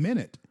just a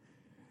minute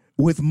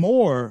with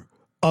more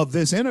of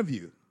this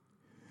interview,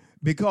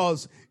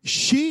 because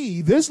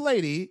this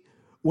lady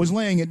was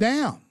laying it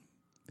down.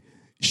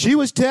 She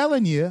was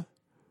telling you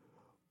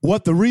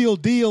what the real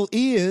deal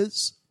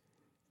is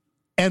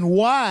and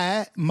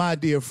why, my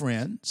dear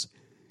friends,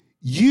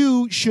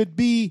 you should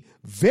be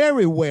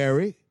very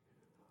wary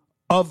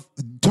of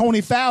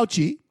Tony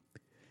Fauci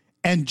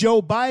and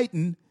Joe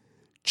Biden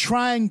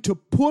trying to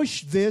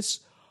push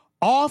this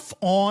off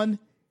on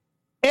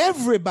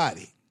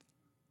everybody.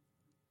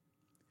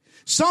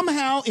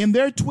 Somehow in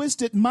their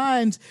twisted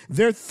minds,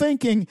 they're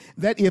thinking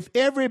that if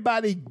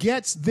everybody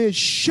gets this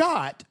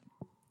shot,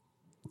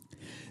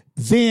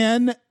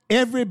 then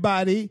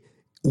nobody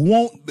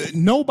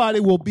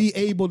will be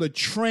able to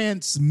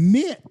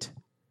transmit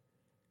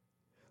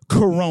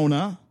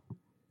corona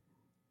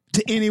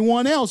to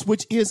anyone else,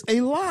 which is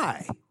a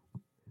lie.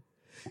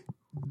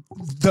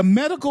 The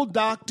medical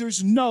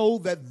doctors know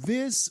that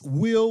this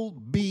will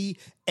be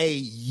a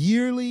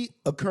yearly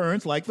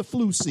occurrence, like the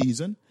flu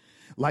season,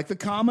 like the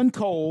common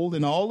cold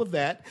and all of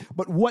that.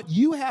 But what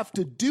you have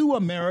to do,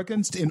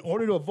 Americans, in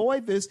order to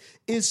avoid this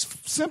is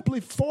simply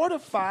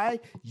fortify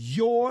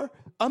your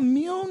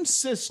immune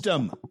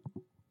system,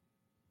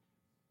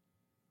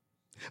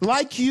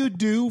 like you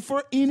do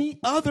for any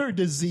other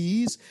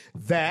disease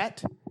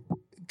that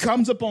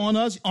comes upon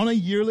us on a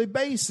yearly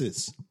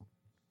basis.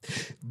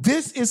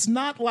 This is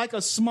not like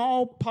a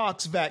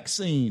smallpox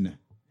vaccine.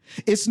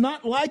 It's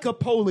not like a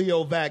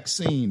polio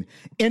vaccine.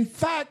 In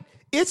fact,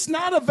 it's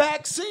not a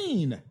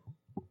vaccine.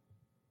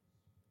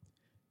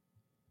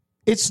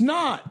 It's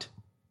not.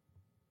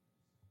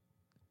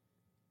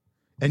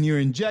 And you're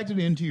injected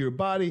into your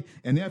body,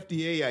 and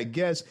FDA, I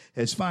guess,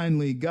 has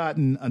finally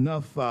gotten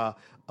enough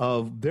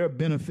of their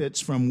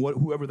benefits from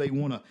whoever they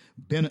want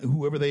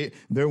to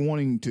they're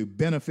wanting to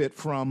benefit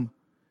from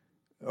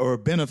or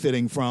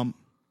benefiting from,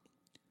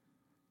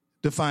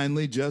 to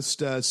finally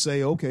just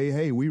say, okay,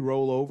 hey, we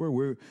roll over.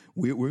 We're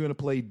going to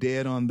play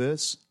dead on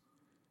this,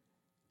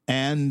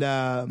 and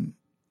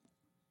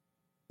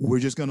we're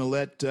just going to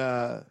let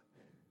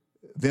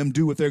them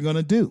do what they're going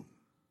to do,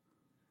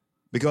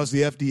 because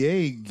the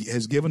FDA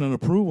has given an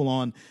approval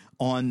on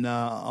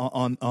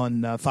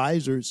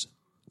Pfizer's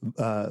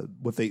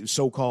what they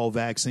so-called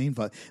vaccine.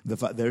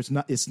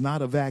 It's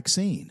not a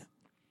vaccine.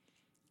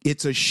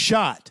 It's a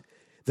shot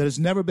that has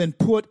never been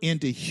put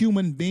into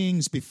human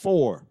beings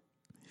before.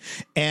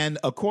 And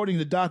according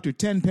to Dr.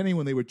 Tenpenny,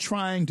 when they were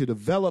trying to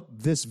develop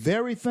this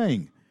very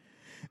thing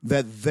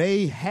that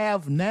they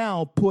have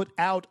now put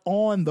out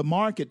on the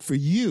market for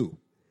you,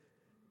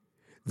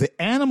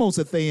 the animals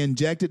that they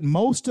injected,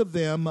 most of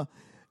them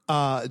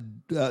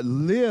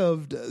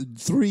lived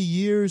 3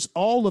 years.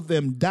 All of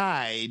them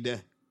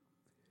died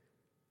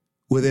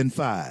within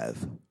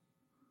 5.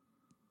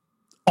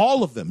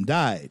 All of them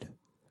died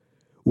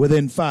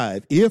within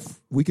 5, if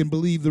we can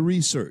believe the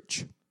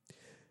research.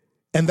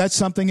 And that's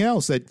something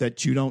else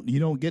that you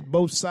don't get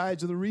both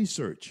sides of the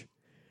research.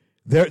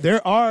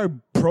 There are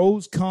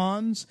pros,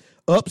 cons,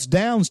 ups,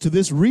 downs to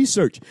this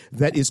research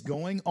that is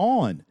going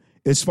on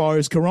as far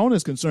as corona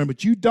is concerned,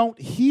 but you don't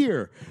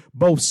hear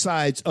both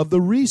sides of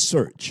the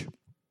research.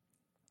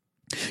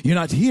 You're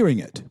not hearing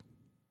it.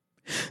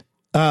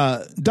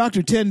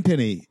 Dr.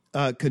 Tenpenny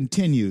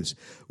continues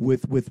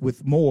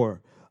with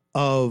more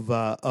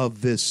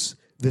of this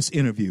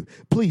interview.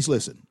 Please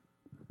listen.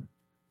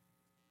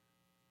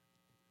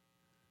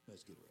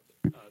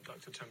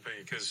 Dr.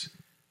 Tenpenny, because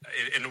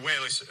in a way,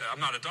 at least, I'm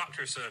not a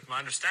doctor, so my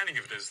understanding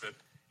of it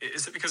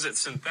is it because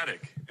it's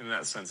synthetic in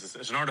that sense?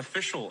 It's an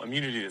artificial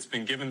immunity that's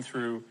been given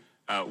through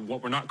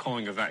what we're not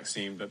calling a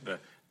vaccine, but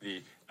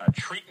the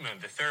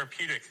treatment, the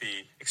therapeutic,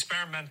 the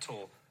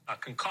experimental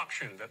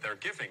concoction that they're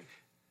giving.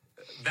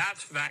 That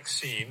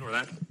vaccine or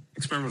that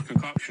experimental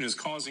concoction is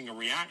causing a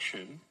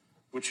reaction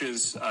which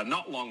is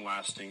not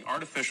long-lasting,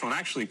 artificial, and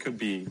actually could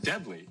be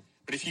deadly.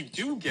 But if you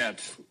do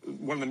get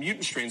one of the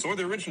mutant strains or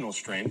the original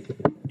strain,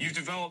 you've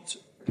developed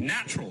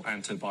natural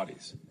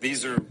antibodies.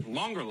 These are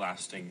longer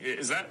lasting.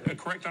 Is that a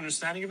correct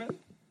understanding of it?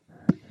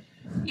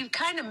 You've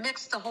kind of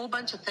mixed a whole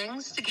bunch of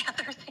things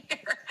together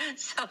there.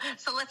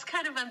 So let's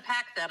kind of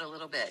unpack that a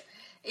little bit.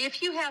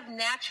 If you have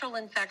natural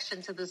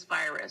infection to this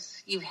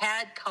virus, you've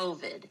had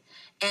COVID,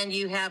 and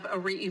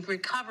you've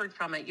recovered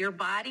from it. Your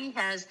body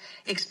has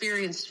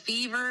experienced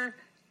fever,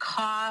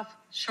 cough,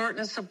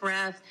 shortness of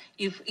breath.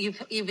 You've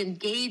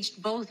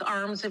engaged both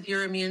arms of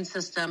your immune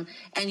system,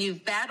 and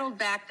you've battled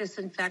back this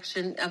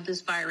infection of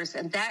this virus,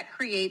 and that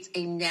creates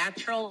a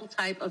natural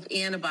type of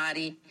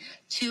antibody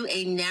to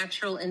a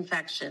natural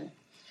infection.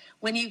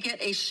 When you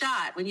get a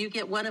shot, when you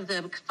get one of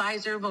the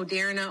Pfizer,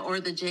 Moderna,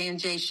 or the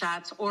J&J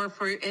shots, or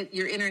for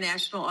your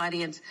international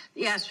audience,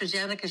 the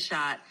AstraZeneca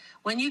shot,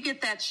 when you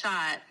get that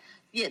shot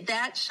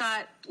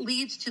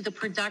leads to the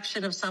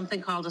production of something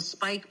called a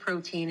spike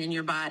protein in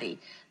your body.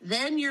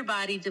 Then your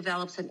body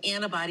develops an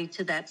antibody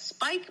to that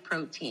spike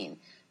protein.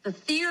 The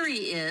theory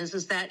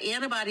is that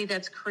antibody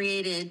that's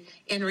created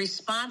in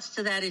response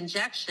to that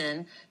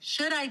injection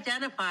should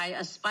identify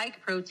a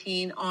spike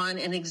protein on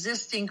an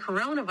existing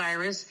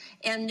coronavirus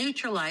and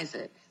neutralize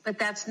it. But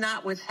that's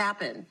not what's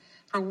happened.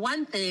 For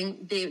one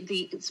thing,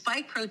 the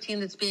spike protein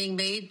that's being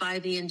made by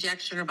the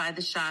injection or by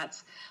the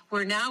shots,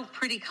 we're now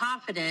pretty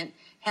confident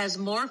has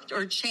morphed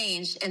or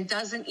changed and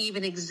doesn't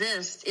even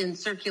exist in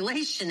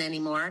circulation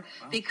anymore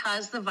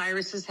because the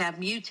viruses have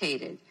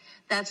mutated.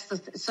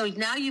 So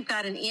now you've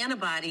got an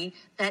antibody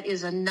that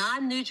is a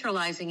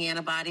non-neutralizing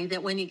antibody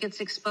that when it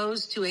gets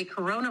exposed to a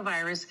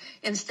coronavirus,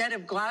 instead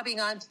of globbing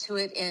onto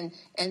it and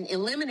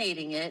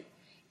eliminating it,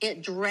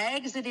 it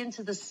drags it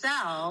into the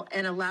cell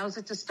and allows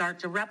it to start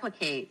to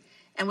replicate.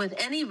 And with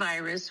any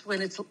virus,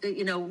 when it's,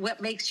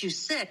 what makes you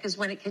sick is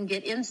when it can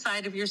get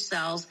inside of your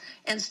cells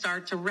and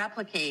start to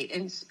replicate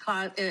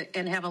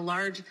and have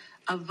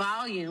a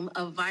volume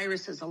of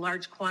viruses, a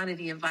large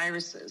quantity of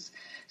viruses.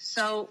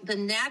 So the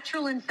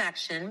natural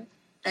infection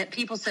that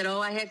people said,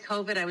 oh, I had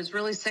COVID. I was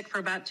really sick for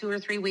about 2 or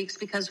 3 weeks,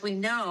 because we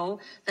know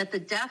that the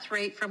death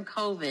rate from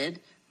COVID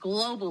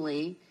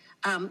globally,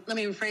 let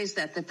me rephrase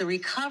that the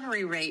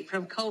recovery rate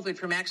from COVID,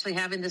 from actually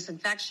having this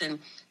infection,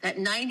 that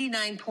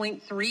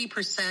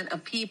 99.3%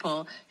 of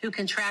people who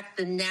contract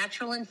the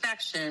natural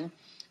infection,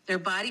 their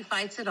body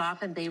fights it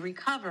off and they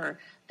recover.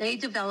 They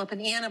develop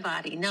an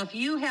antibody. Now, if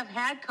you have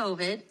had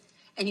COVID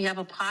and you have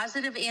a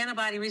positive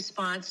antibody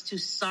response to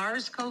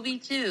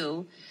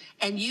SARS-CoV-2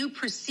 and you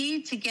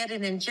proceed to get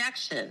an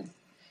injection,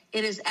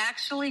 it is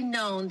actually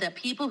known that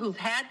people who've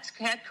had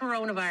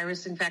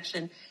coronavirus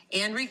infection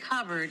and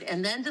recovered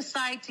and then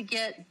decide to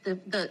get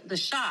the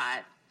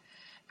shot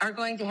are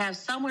going to have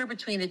somewhere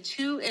between a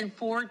 2 and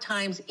 4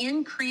 times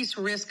increased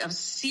risk of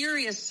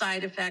serious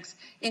side effects,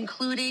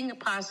 including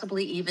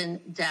possibly even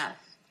death.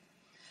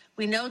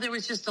 We know there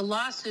was just a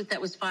lawsuit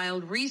that was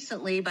filed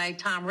recently by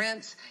Tom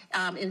Rentz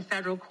in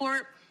federal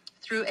court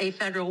through a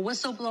federal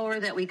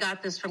whistleblower that we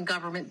got this from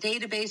government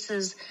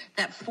databases,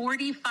 that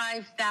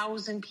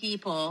 45,000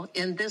 people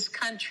in this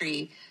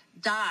country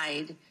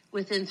died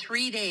within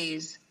 3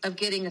 days of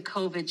getting a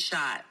COVID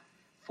shot.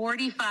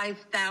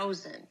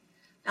 45,000.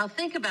 Now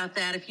think about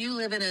that. If you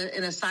live in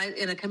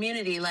a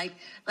community like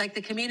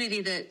the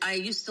community that I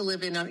used to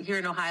live in here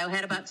in Ohio,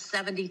 had about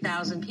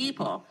 70,000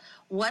 people.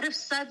 What if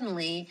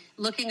suddenly,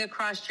 looking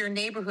across your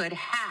neighborhood,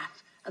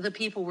 half of the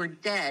people were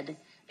dead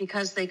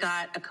because they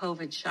got a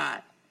COVID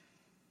shot?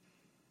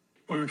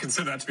 Well, we would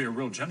consider that to be a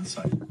real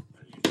genocide.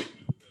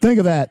 Think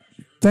of that.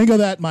 Think of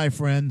that, my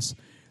friends.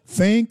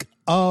 Think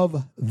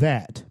of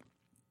that.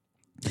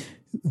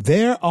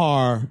 There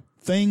are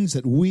things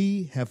that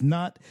we have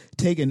not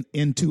taken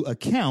into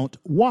account.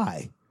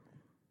 Why?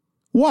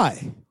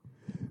 Why?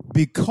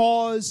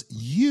 Because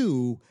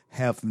you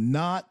have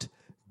not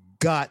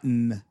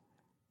gotten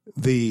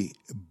the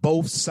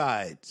both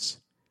sides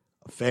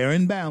fair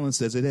and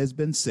balanced, as it has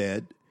been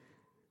said.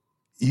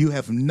 You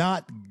have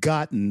not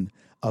gotten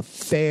a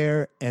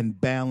fair and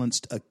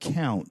balanced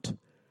account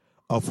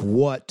of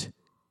what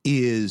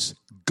is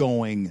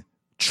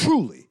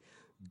truly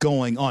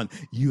going on.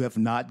 You have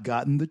not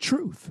gotten the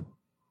truth.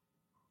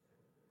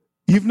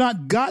 You've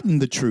not gotten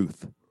the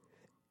truth.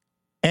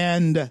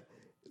 And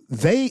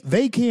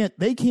they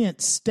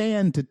can't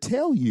stand to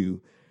tell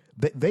you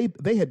that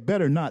they had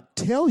better not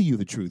tell you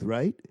the truth,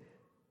 right?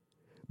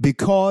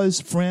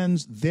 Because,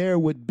 friends, there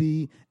would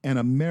be an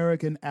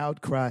American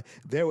outcry.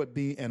 There would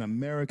be an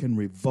American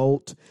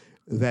revolt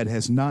that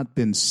has not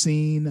been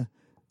seen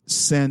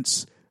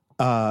since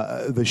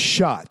the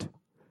shot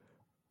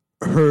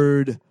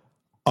heard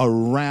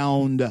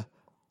around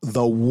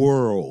the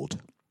world.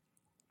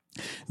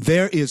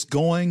 There is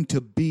going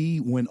to be,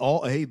 when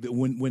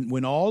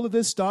all of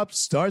this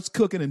starts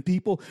cooking and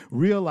people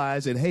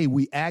realize that, hey,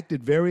 we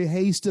acted very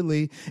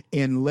hastily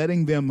in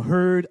letting them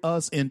herd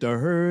us into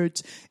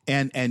herds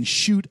and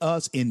shoot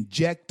us,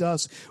 inject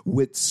us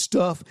with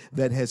stuff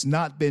that has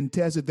not been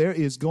tested. There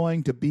is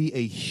going to be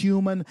a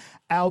human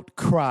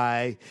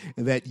outcry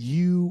that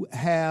you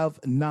have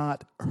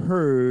not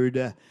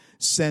heard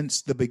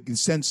since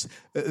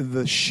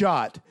the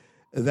shot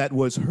that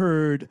was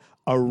heard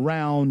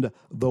around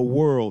the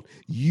world.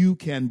 You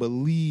can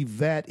believe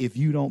that if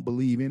you don't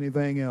believe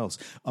anything else.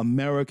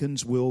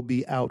 Americans will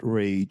be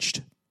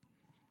outraged.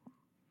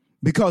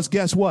 Because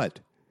guess what?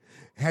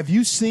 Have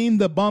you seen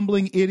the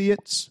bumbling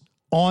idiots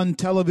on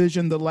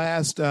television the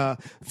last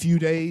few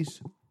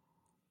days?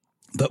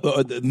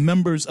 The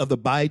members of the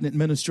Biden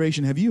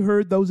administration. Have you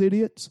heard those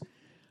idiots?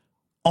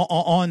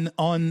 On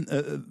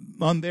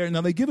there.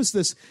 Now they give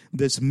us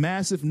this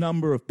massive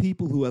number of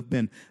people who have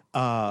been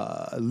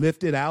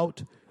lifted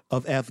out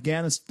of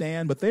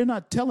Afghanistan, but they're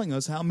not telling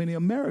us how many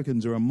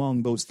Americans are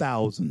among those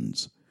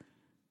thousands.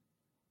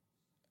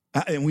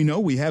 And we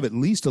know we have at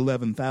least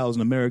 11,000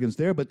 Americans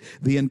there, but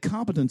the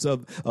incompetence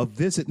of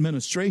this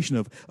administration,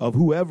 of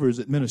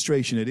whoever's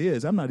administration it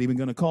is, I'm not even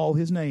going to call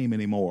his name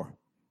anymore.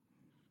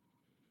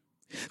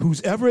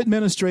 Whosever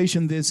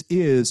administration this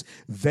is,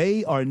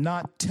 they are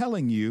not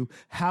telling you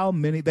how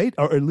many,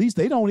 or at least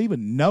they don't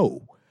even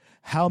know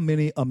how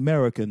many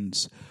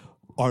Americans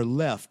are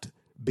left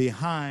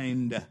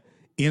behind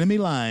enemy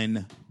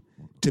line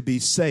to be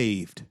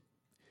saved.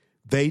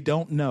 They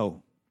don't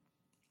know.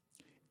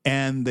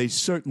 And they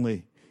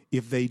certainly,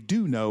 if they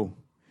do know,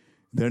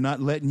 they're not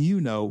letting you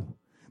know,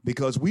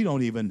 because we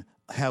don't even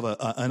have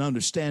an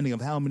understanding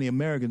of how many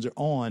Americans are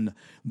on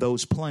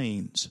those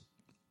planes.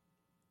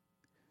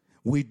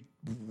 We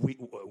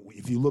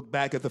if you look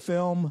back at the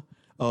film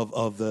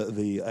of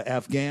the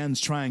Afghans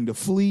trying to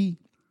flee,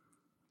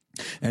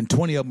 and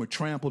 20 of them were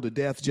trampled to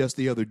death just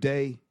the other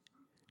day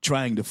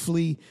trying to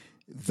flee.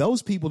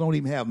 Those people don't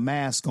even have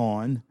masks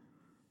on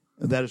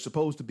that are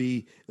supposed to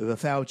be the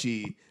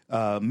Fauci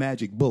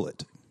magic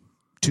bullet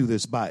to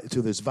this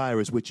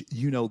virus, which,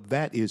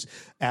 that is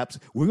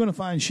we're going to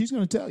find, she's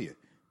going to tell you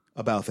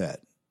about that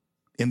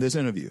in this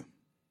interview.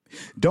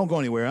 Don't go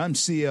anywhere. I'm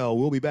CL.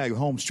 We'll be back at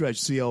Home Stretch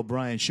CL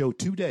Bryant Show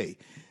today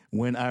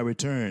when I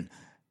return.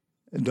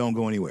 Don't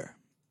go anywhere.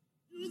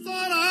 You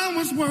thought I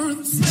was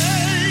worth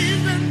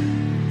saving.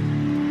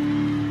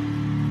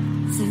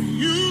 So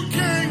you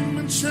came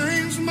and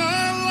changed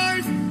my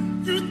life.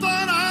 You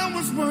thought I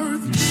was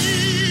worth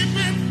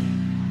keeping.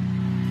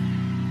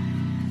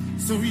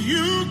 So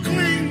you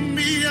cleaned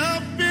me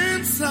up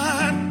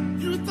inside.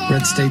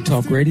 Red State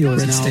Talk Radio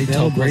is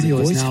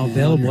now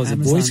available as a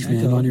voice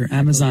command on your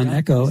Amazon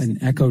Echo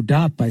and Echo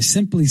Dot by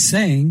simply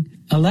saying,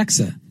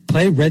 Alexa,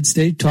 play Red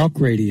State Talk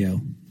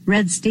Radio.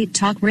 Red State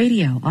Talk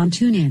Radio on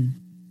TuneIn.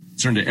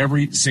 Concern to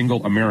every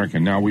single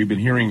American. Now, we've been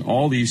hearing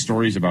all these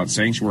stories about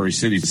sanctuary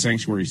cities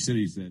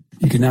that...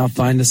 You can now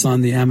find us on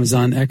the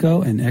Amazon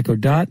Echo and Echo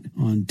Dot,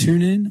 on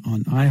TuneIn,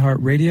 on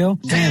iHeartRadio,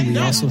 and we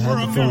also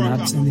have the phone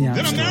apps in the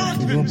App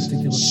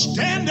Store.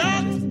 Stand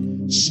up,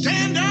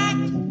 stand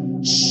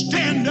up,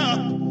 stand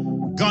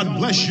up. God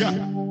bless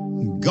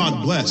you.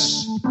 God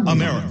bless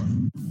America.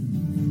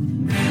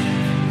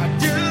 I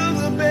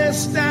do the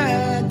best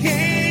I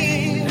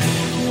can.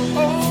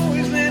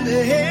 Always lend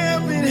a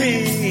helping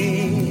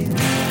hand.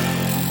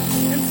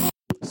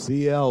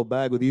 CL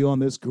back with you on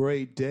this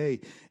great day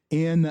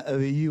in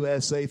the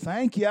USA.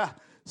 Thank you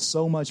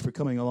so much for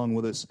coming along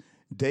with us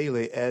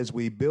daily as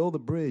we build a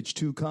bridge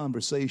to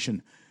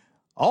conversation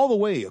all the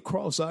way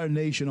across our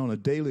nation on a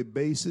daily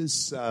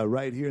basis,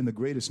 right here in the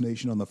greatest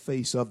nation on the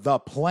face of the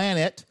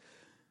planet.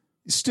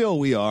 Still,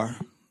 we are.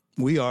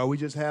 We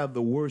just have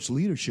the worst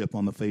leadership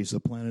on the face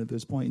of the planet at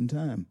this point in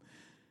time.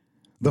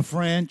 The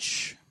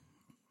French,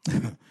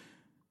 I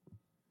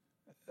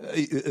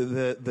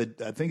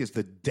think it's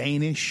the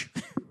Danish.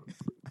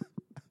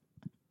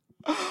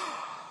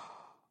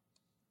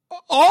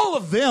 All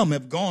of them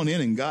have gone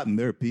in and gotten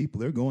their people.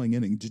 They're going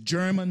in, and the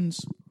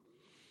Germans,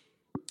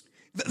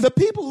 the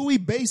people who we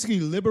basically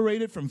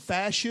liberated from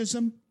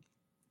fascism,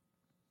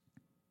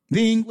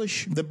 the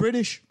English, the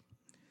British,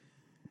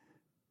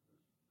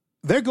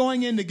 they're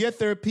going in to get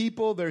their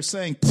people. They're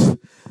saying,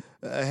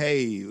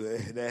 hey,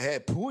 they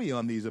had pooey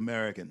on these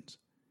Americans.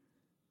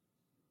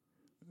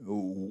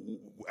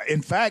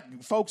 In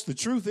fact, folks, the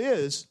truth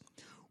is,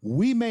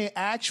 we may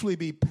actually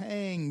be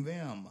paying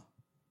them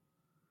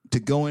to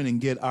go in and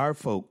get our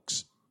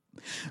folks,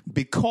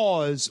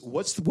 because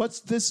what's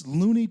this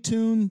Looney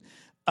Tune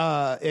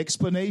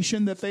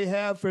explanation that they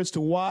have as to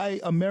why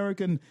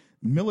American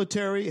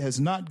military has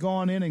not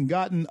gone in and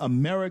gotten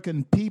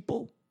American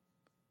people?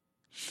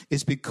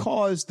 It's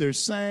because they're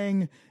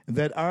saying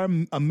that our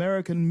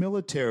American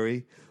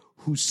military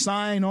who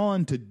sign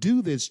on to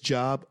do this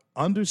job,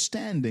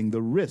 understanding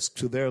the risk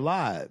to their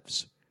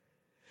lives,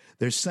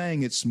 they're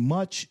saying it's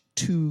much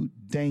too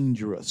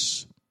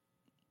dangerous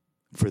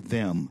for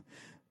them.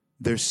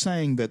 They're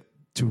saying that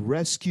to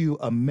rescue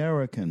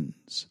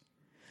Americans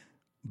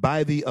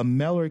by the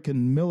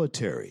American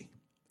military,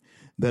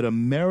 that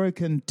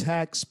American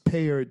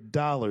taxpayer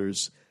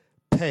dollars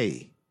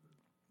pay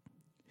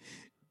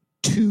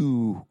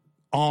to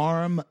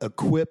arm,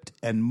 equip,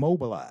 and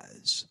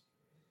mobilize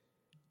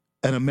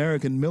an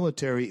American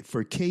military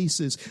for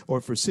cases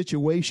or for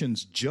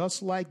situations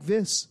just like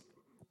this.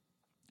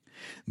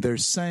 They're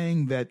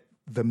saying that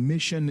the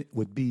mission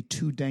would be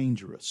too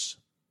dangerous.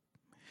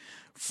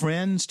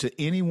 Friends, to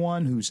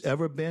anyone who's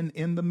ever been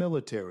in the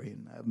military,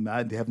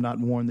 I have not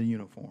worn the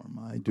uniform.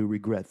 I do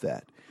regret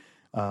that.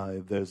 I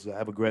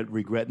have a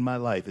regret in my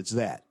life. It's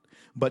that.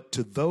 But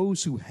to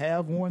those who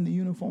have worn the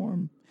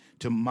uniform,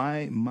 to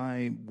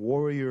my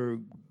warrior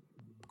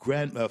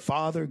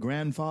father,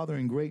 grandfather,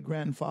 and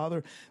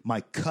great-grandfather,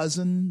 my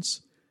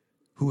cousins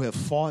who have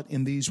fought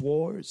in these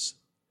wars,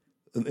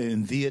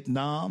 in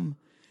Vietnam,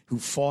 who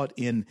fought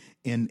in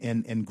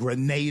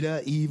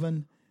Grenada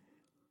even,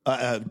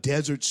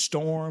 Desert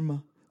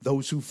Storm,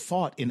 those who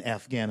fought in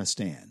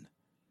Afghanistan.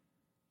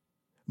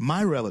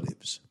 My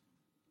relatives,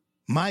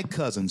 my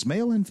cousins,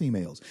 male and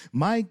females,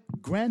 my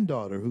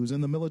granddaughter who's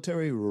in the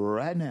military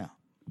right now.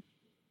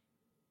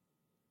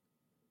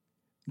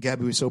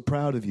 Gabby, we're so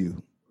proud of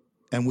you.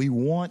 And we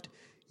want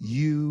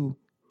you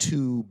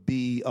to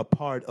be a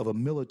part of a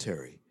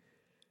military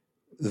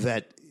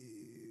that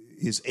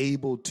is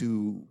able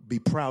to be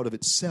proud of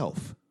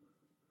itself.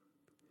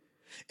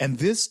 And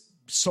this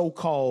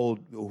so-called,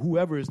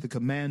 whoever is the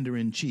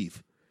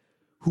commander-in-chief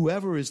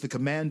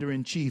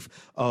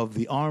of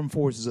the armed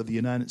forces of the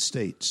United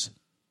States,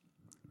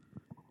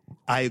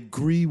 I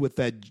agree with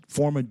that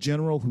former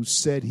general who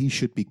said he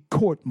should be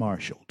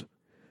court-martialed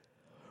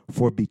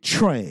for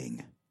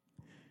betraying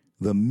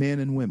the men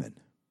and women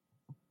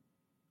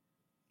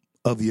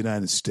of the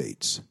United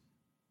States.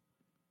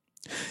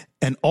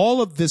 And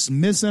all of this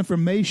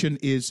misinformation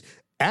is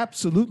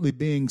absolutely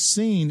being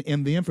seen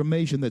in the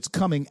information that's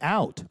coming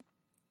out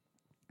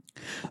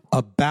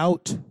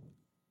about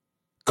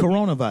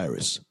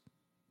coronavirus.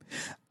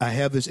 I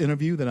have this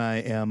interview that I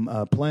am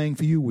playing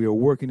for you. We are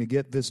working to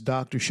get this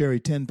Dr. Sherry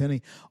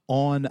Tenpenny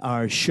on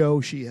our show.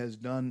 She has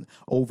done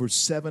over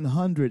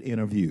 700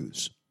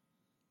 interviews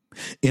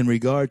in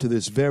regard to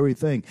this very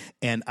thing.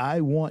 And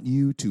I want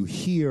you to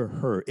hear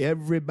her.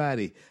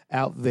 Everybody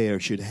out there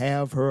should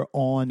have her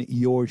on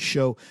your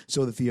show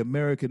so that the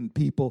American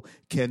people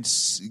can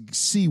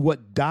see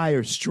what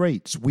dire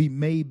straits we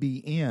may be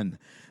in,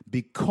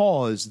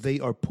 because they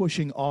are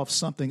pushing off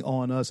something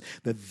on us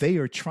that they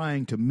are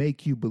trying to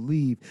make you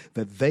believe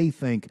that they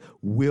think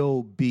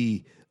will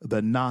be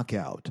the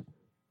knockout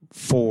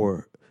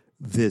for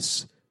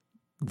this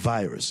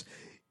virus.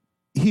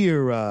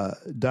 Here,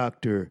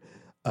 Dr.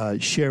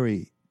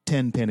 Sherry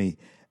Tenpenny,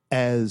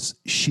 as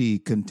she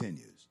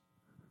continues.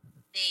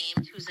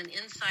 Named, who's an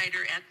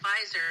insider at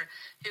Pfizer,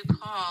 who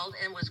called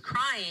and was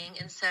crying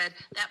and said,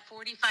 that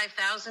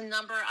 45,000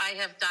 number, I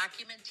have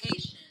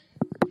documentation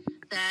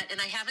that, and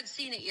I haven't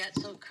seen it yet,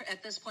 so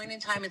at this point in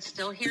time, it's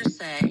still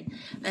hearsay,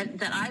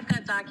 that I've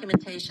got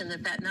documentation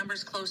that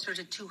number's closer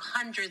to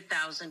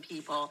 200,000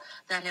 people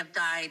that have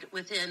died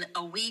within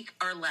a week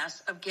or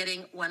less of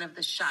getting one of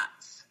the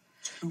shots.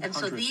 And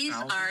so these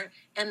are,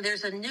 and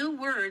there's a new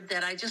word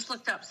that I just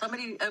looked up.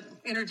 Somebody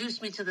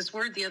introduced me to this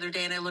word the other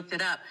day, and I looked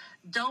it up.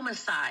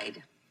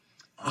 Domicide.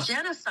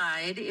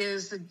 Genocide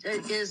is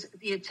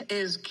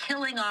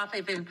killing off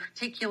a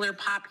particular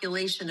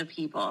population of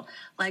people.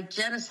 Like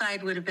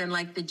genocide would have been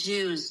like the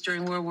Jews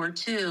during World War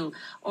II,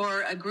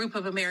 or a group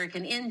of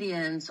American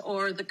Indians,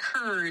 or the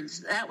Kurds.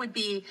 That would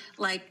be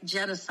like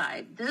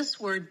genocide. This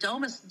word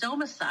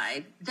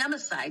democide,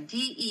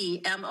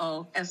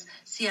 D-E-M-O-S-C-I-D-E,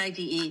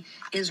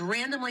 is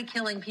randomly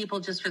killing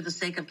people just for the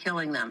sake of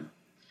killing them.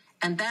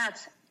 And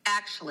that's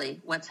actually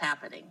what's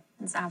happening.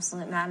 It's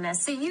absolute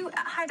madness. So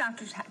hi,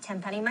 Dr.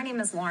 Tenpenny. My name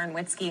is Lauren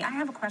Witzke. I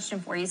have a question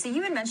for you. So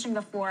you had mentioned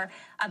before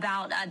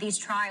about these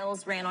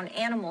trials ran on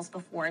animals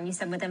before, and you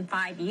said within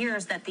 5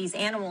 years that these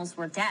animals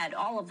were dead.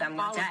 All of them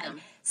were dead.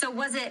 So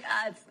was it,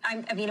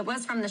 it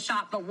was from the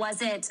shot, but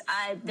was it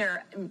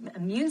their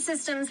immune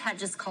systems had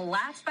just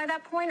collapsed by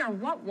that point, or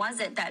what was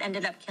it that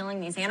ended up killing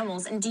these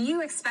animals? And do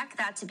you expect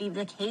that to be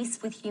the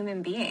case with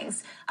human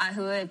beings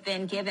who have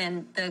been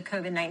given the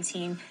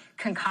COVID-19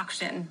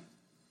 concoction?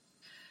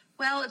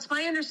 Well, it's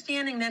my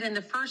understanding that in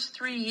the first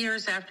 3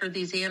 years after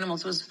these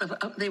animals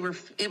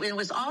it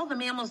was all the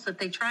mammals that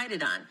they tried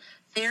it on: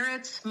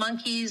 ferrets,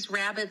 monkeys,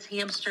 rabbits,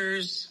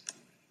 hamsters.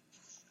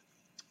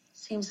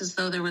 Seems as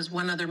though there was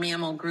one other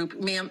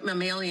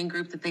mammalian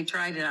group that they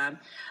tried it on.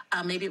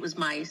 Maybe it was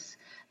mice.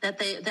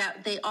 They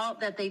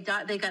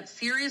got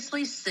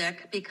seriously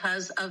sick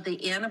because of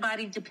the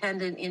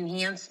antibody-dependent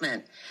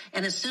enhancement.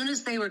 And as soon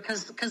as they were,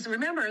 because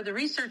remember, the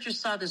researchers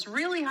saw this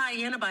really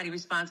high antibody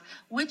response,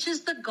 which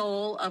is the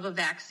goal of a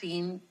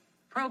vaccine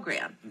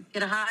program.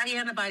 Get a high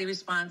antibody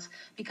response,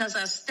 because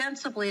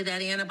ostensibly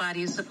that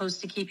antibody is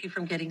supposed to keep you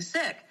from getting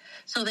sick.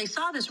 So they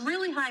saw this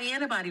really high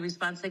antibody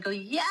response. They go,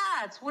 yeah,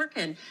 it's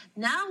working.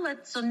 Now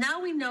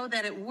we know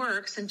that it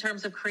works in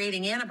terms of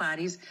creating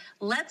antibodies.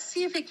 Let's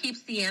see if it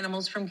keeps the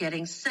animals from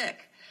getting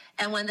sick.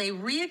 And when they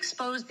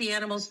re-exposed the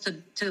animals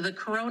to the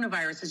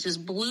coronavirus, it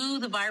just blew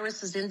the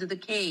viruses into the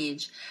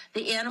cage,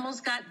 the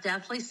animals got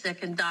deathly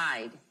sick and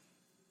died.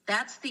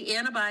 That's the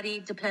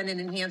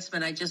antibody-dependent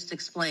enhancement I just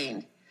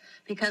explained.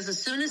 Because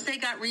as soon as they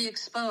got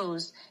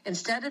re-exposed,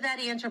 instead of that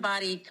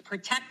antibody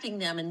protecting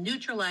them and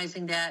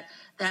neutralizing that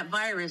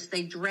virus,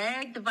 they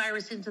dragged the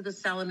virus into the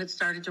cell and it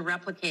started to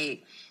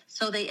replicate.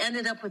 So they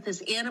ended up with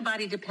this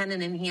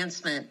antibody-dependent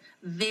enhancement,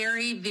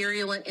 very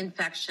virulent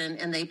infection,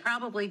 and they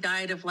probably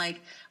died of like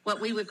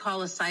what we would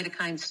call a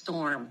cytokine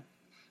storm.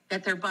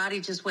 That their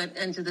body just went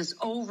into this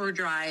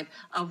overdrive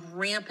of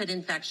rampant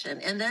infection.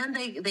 And then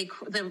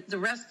the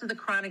rest of the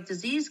chronic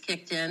disease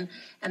kicked in.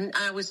 And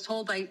I was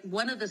told by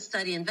one of the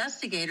study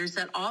investigators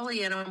that all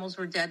the animals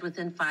were dead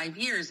within 5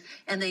 years.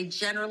 And they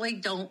generally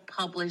don't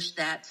publish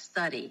that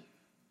study.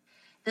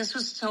 This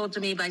was told to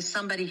me by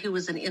somebody who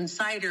was an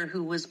insider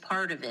who was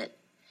part of it.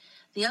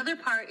 The other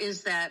part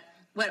is that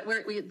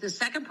the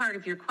second part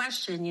of your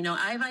question,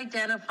 I've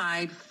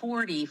identified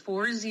 40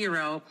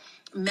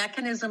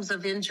 mechanisms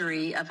of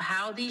injury of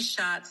how these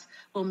shots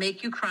can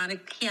make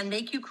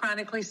you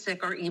chronically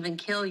sick or even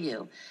kill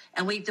you.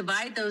 And we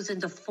divide those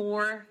into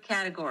 4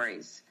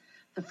 categories.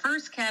 The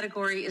first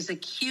category is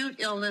acute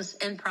illness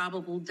and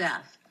probable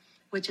death,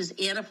 which is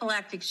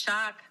anaphylactic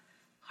shock,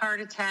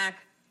 heart attack,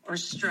 or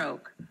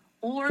stroke.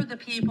 Or the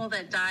people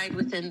that died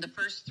within the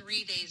first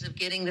 3 days of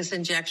getting this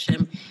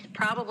injection,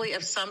 probably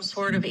of some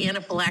sort of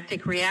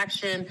anaphylactic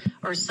reaction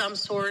or some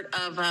sort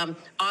of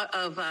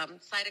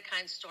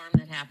cytokine storm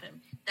that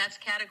happened. That's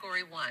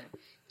category 1.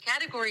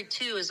 Category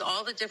 2 is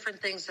all the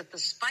different things that the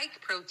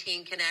spike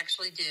protein can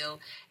actually do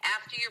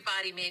after your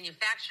body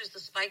manufactures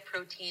the spike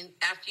protein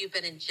after you've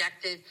been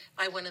injected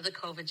by one of the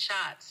COVID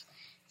shots.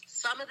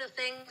 Some of the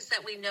things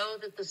that we know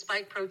that the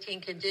spike protein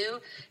can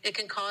do, it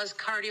can cause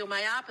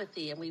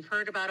cardiomyopathy. And we've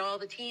heard about all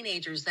the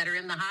teenagers that are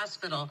in the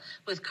hospital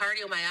with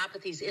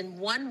cardiomyopathies. In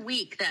 1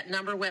 week, that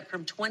number went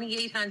from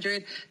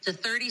 2,800 to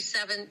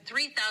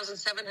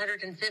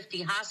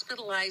 3,750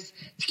 hospitalized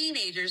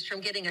teenagers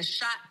from getting a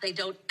shot they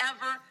don't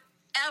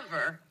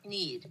ever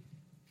need.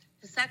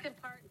 The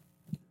second part.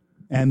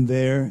 And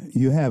there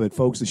you have it,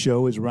 folks. The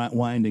show is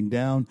winding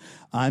down.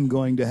 I'm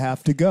going to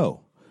have to go.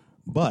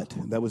 But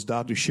that was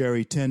Dr.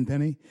 Sherry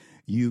Tenpenny.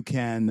 You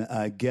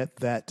can get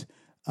that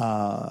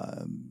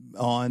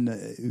on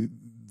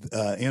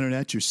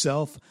internet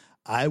yourself.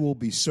 I will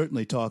be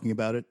certainly talking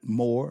about it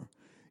more.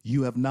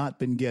 You have not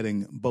been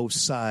getting both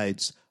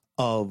sides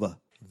of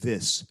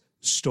this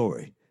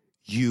story.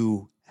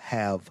 You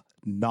have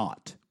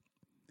not.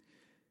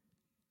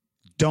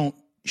 Don't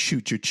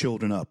shoot your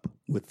children up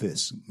with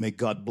this. May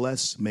God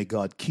bless. May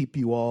God keep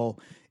you all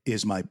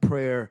is my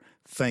prayer.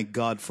 Thank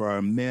God for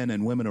our men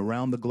and women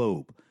around the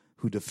globe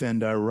who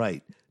defend our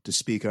right to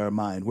speak our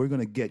mind. We're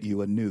going to get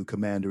you a new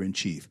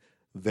commander-in-chief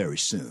very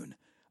soon.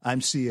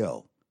 I'm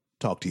CL.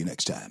 Talk to you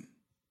next time.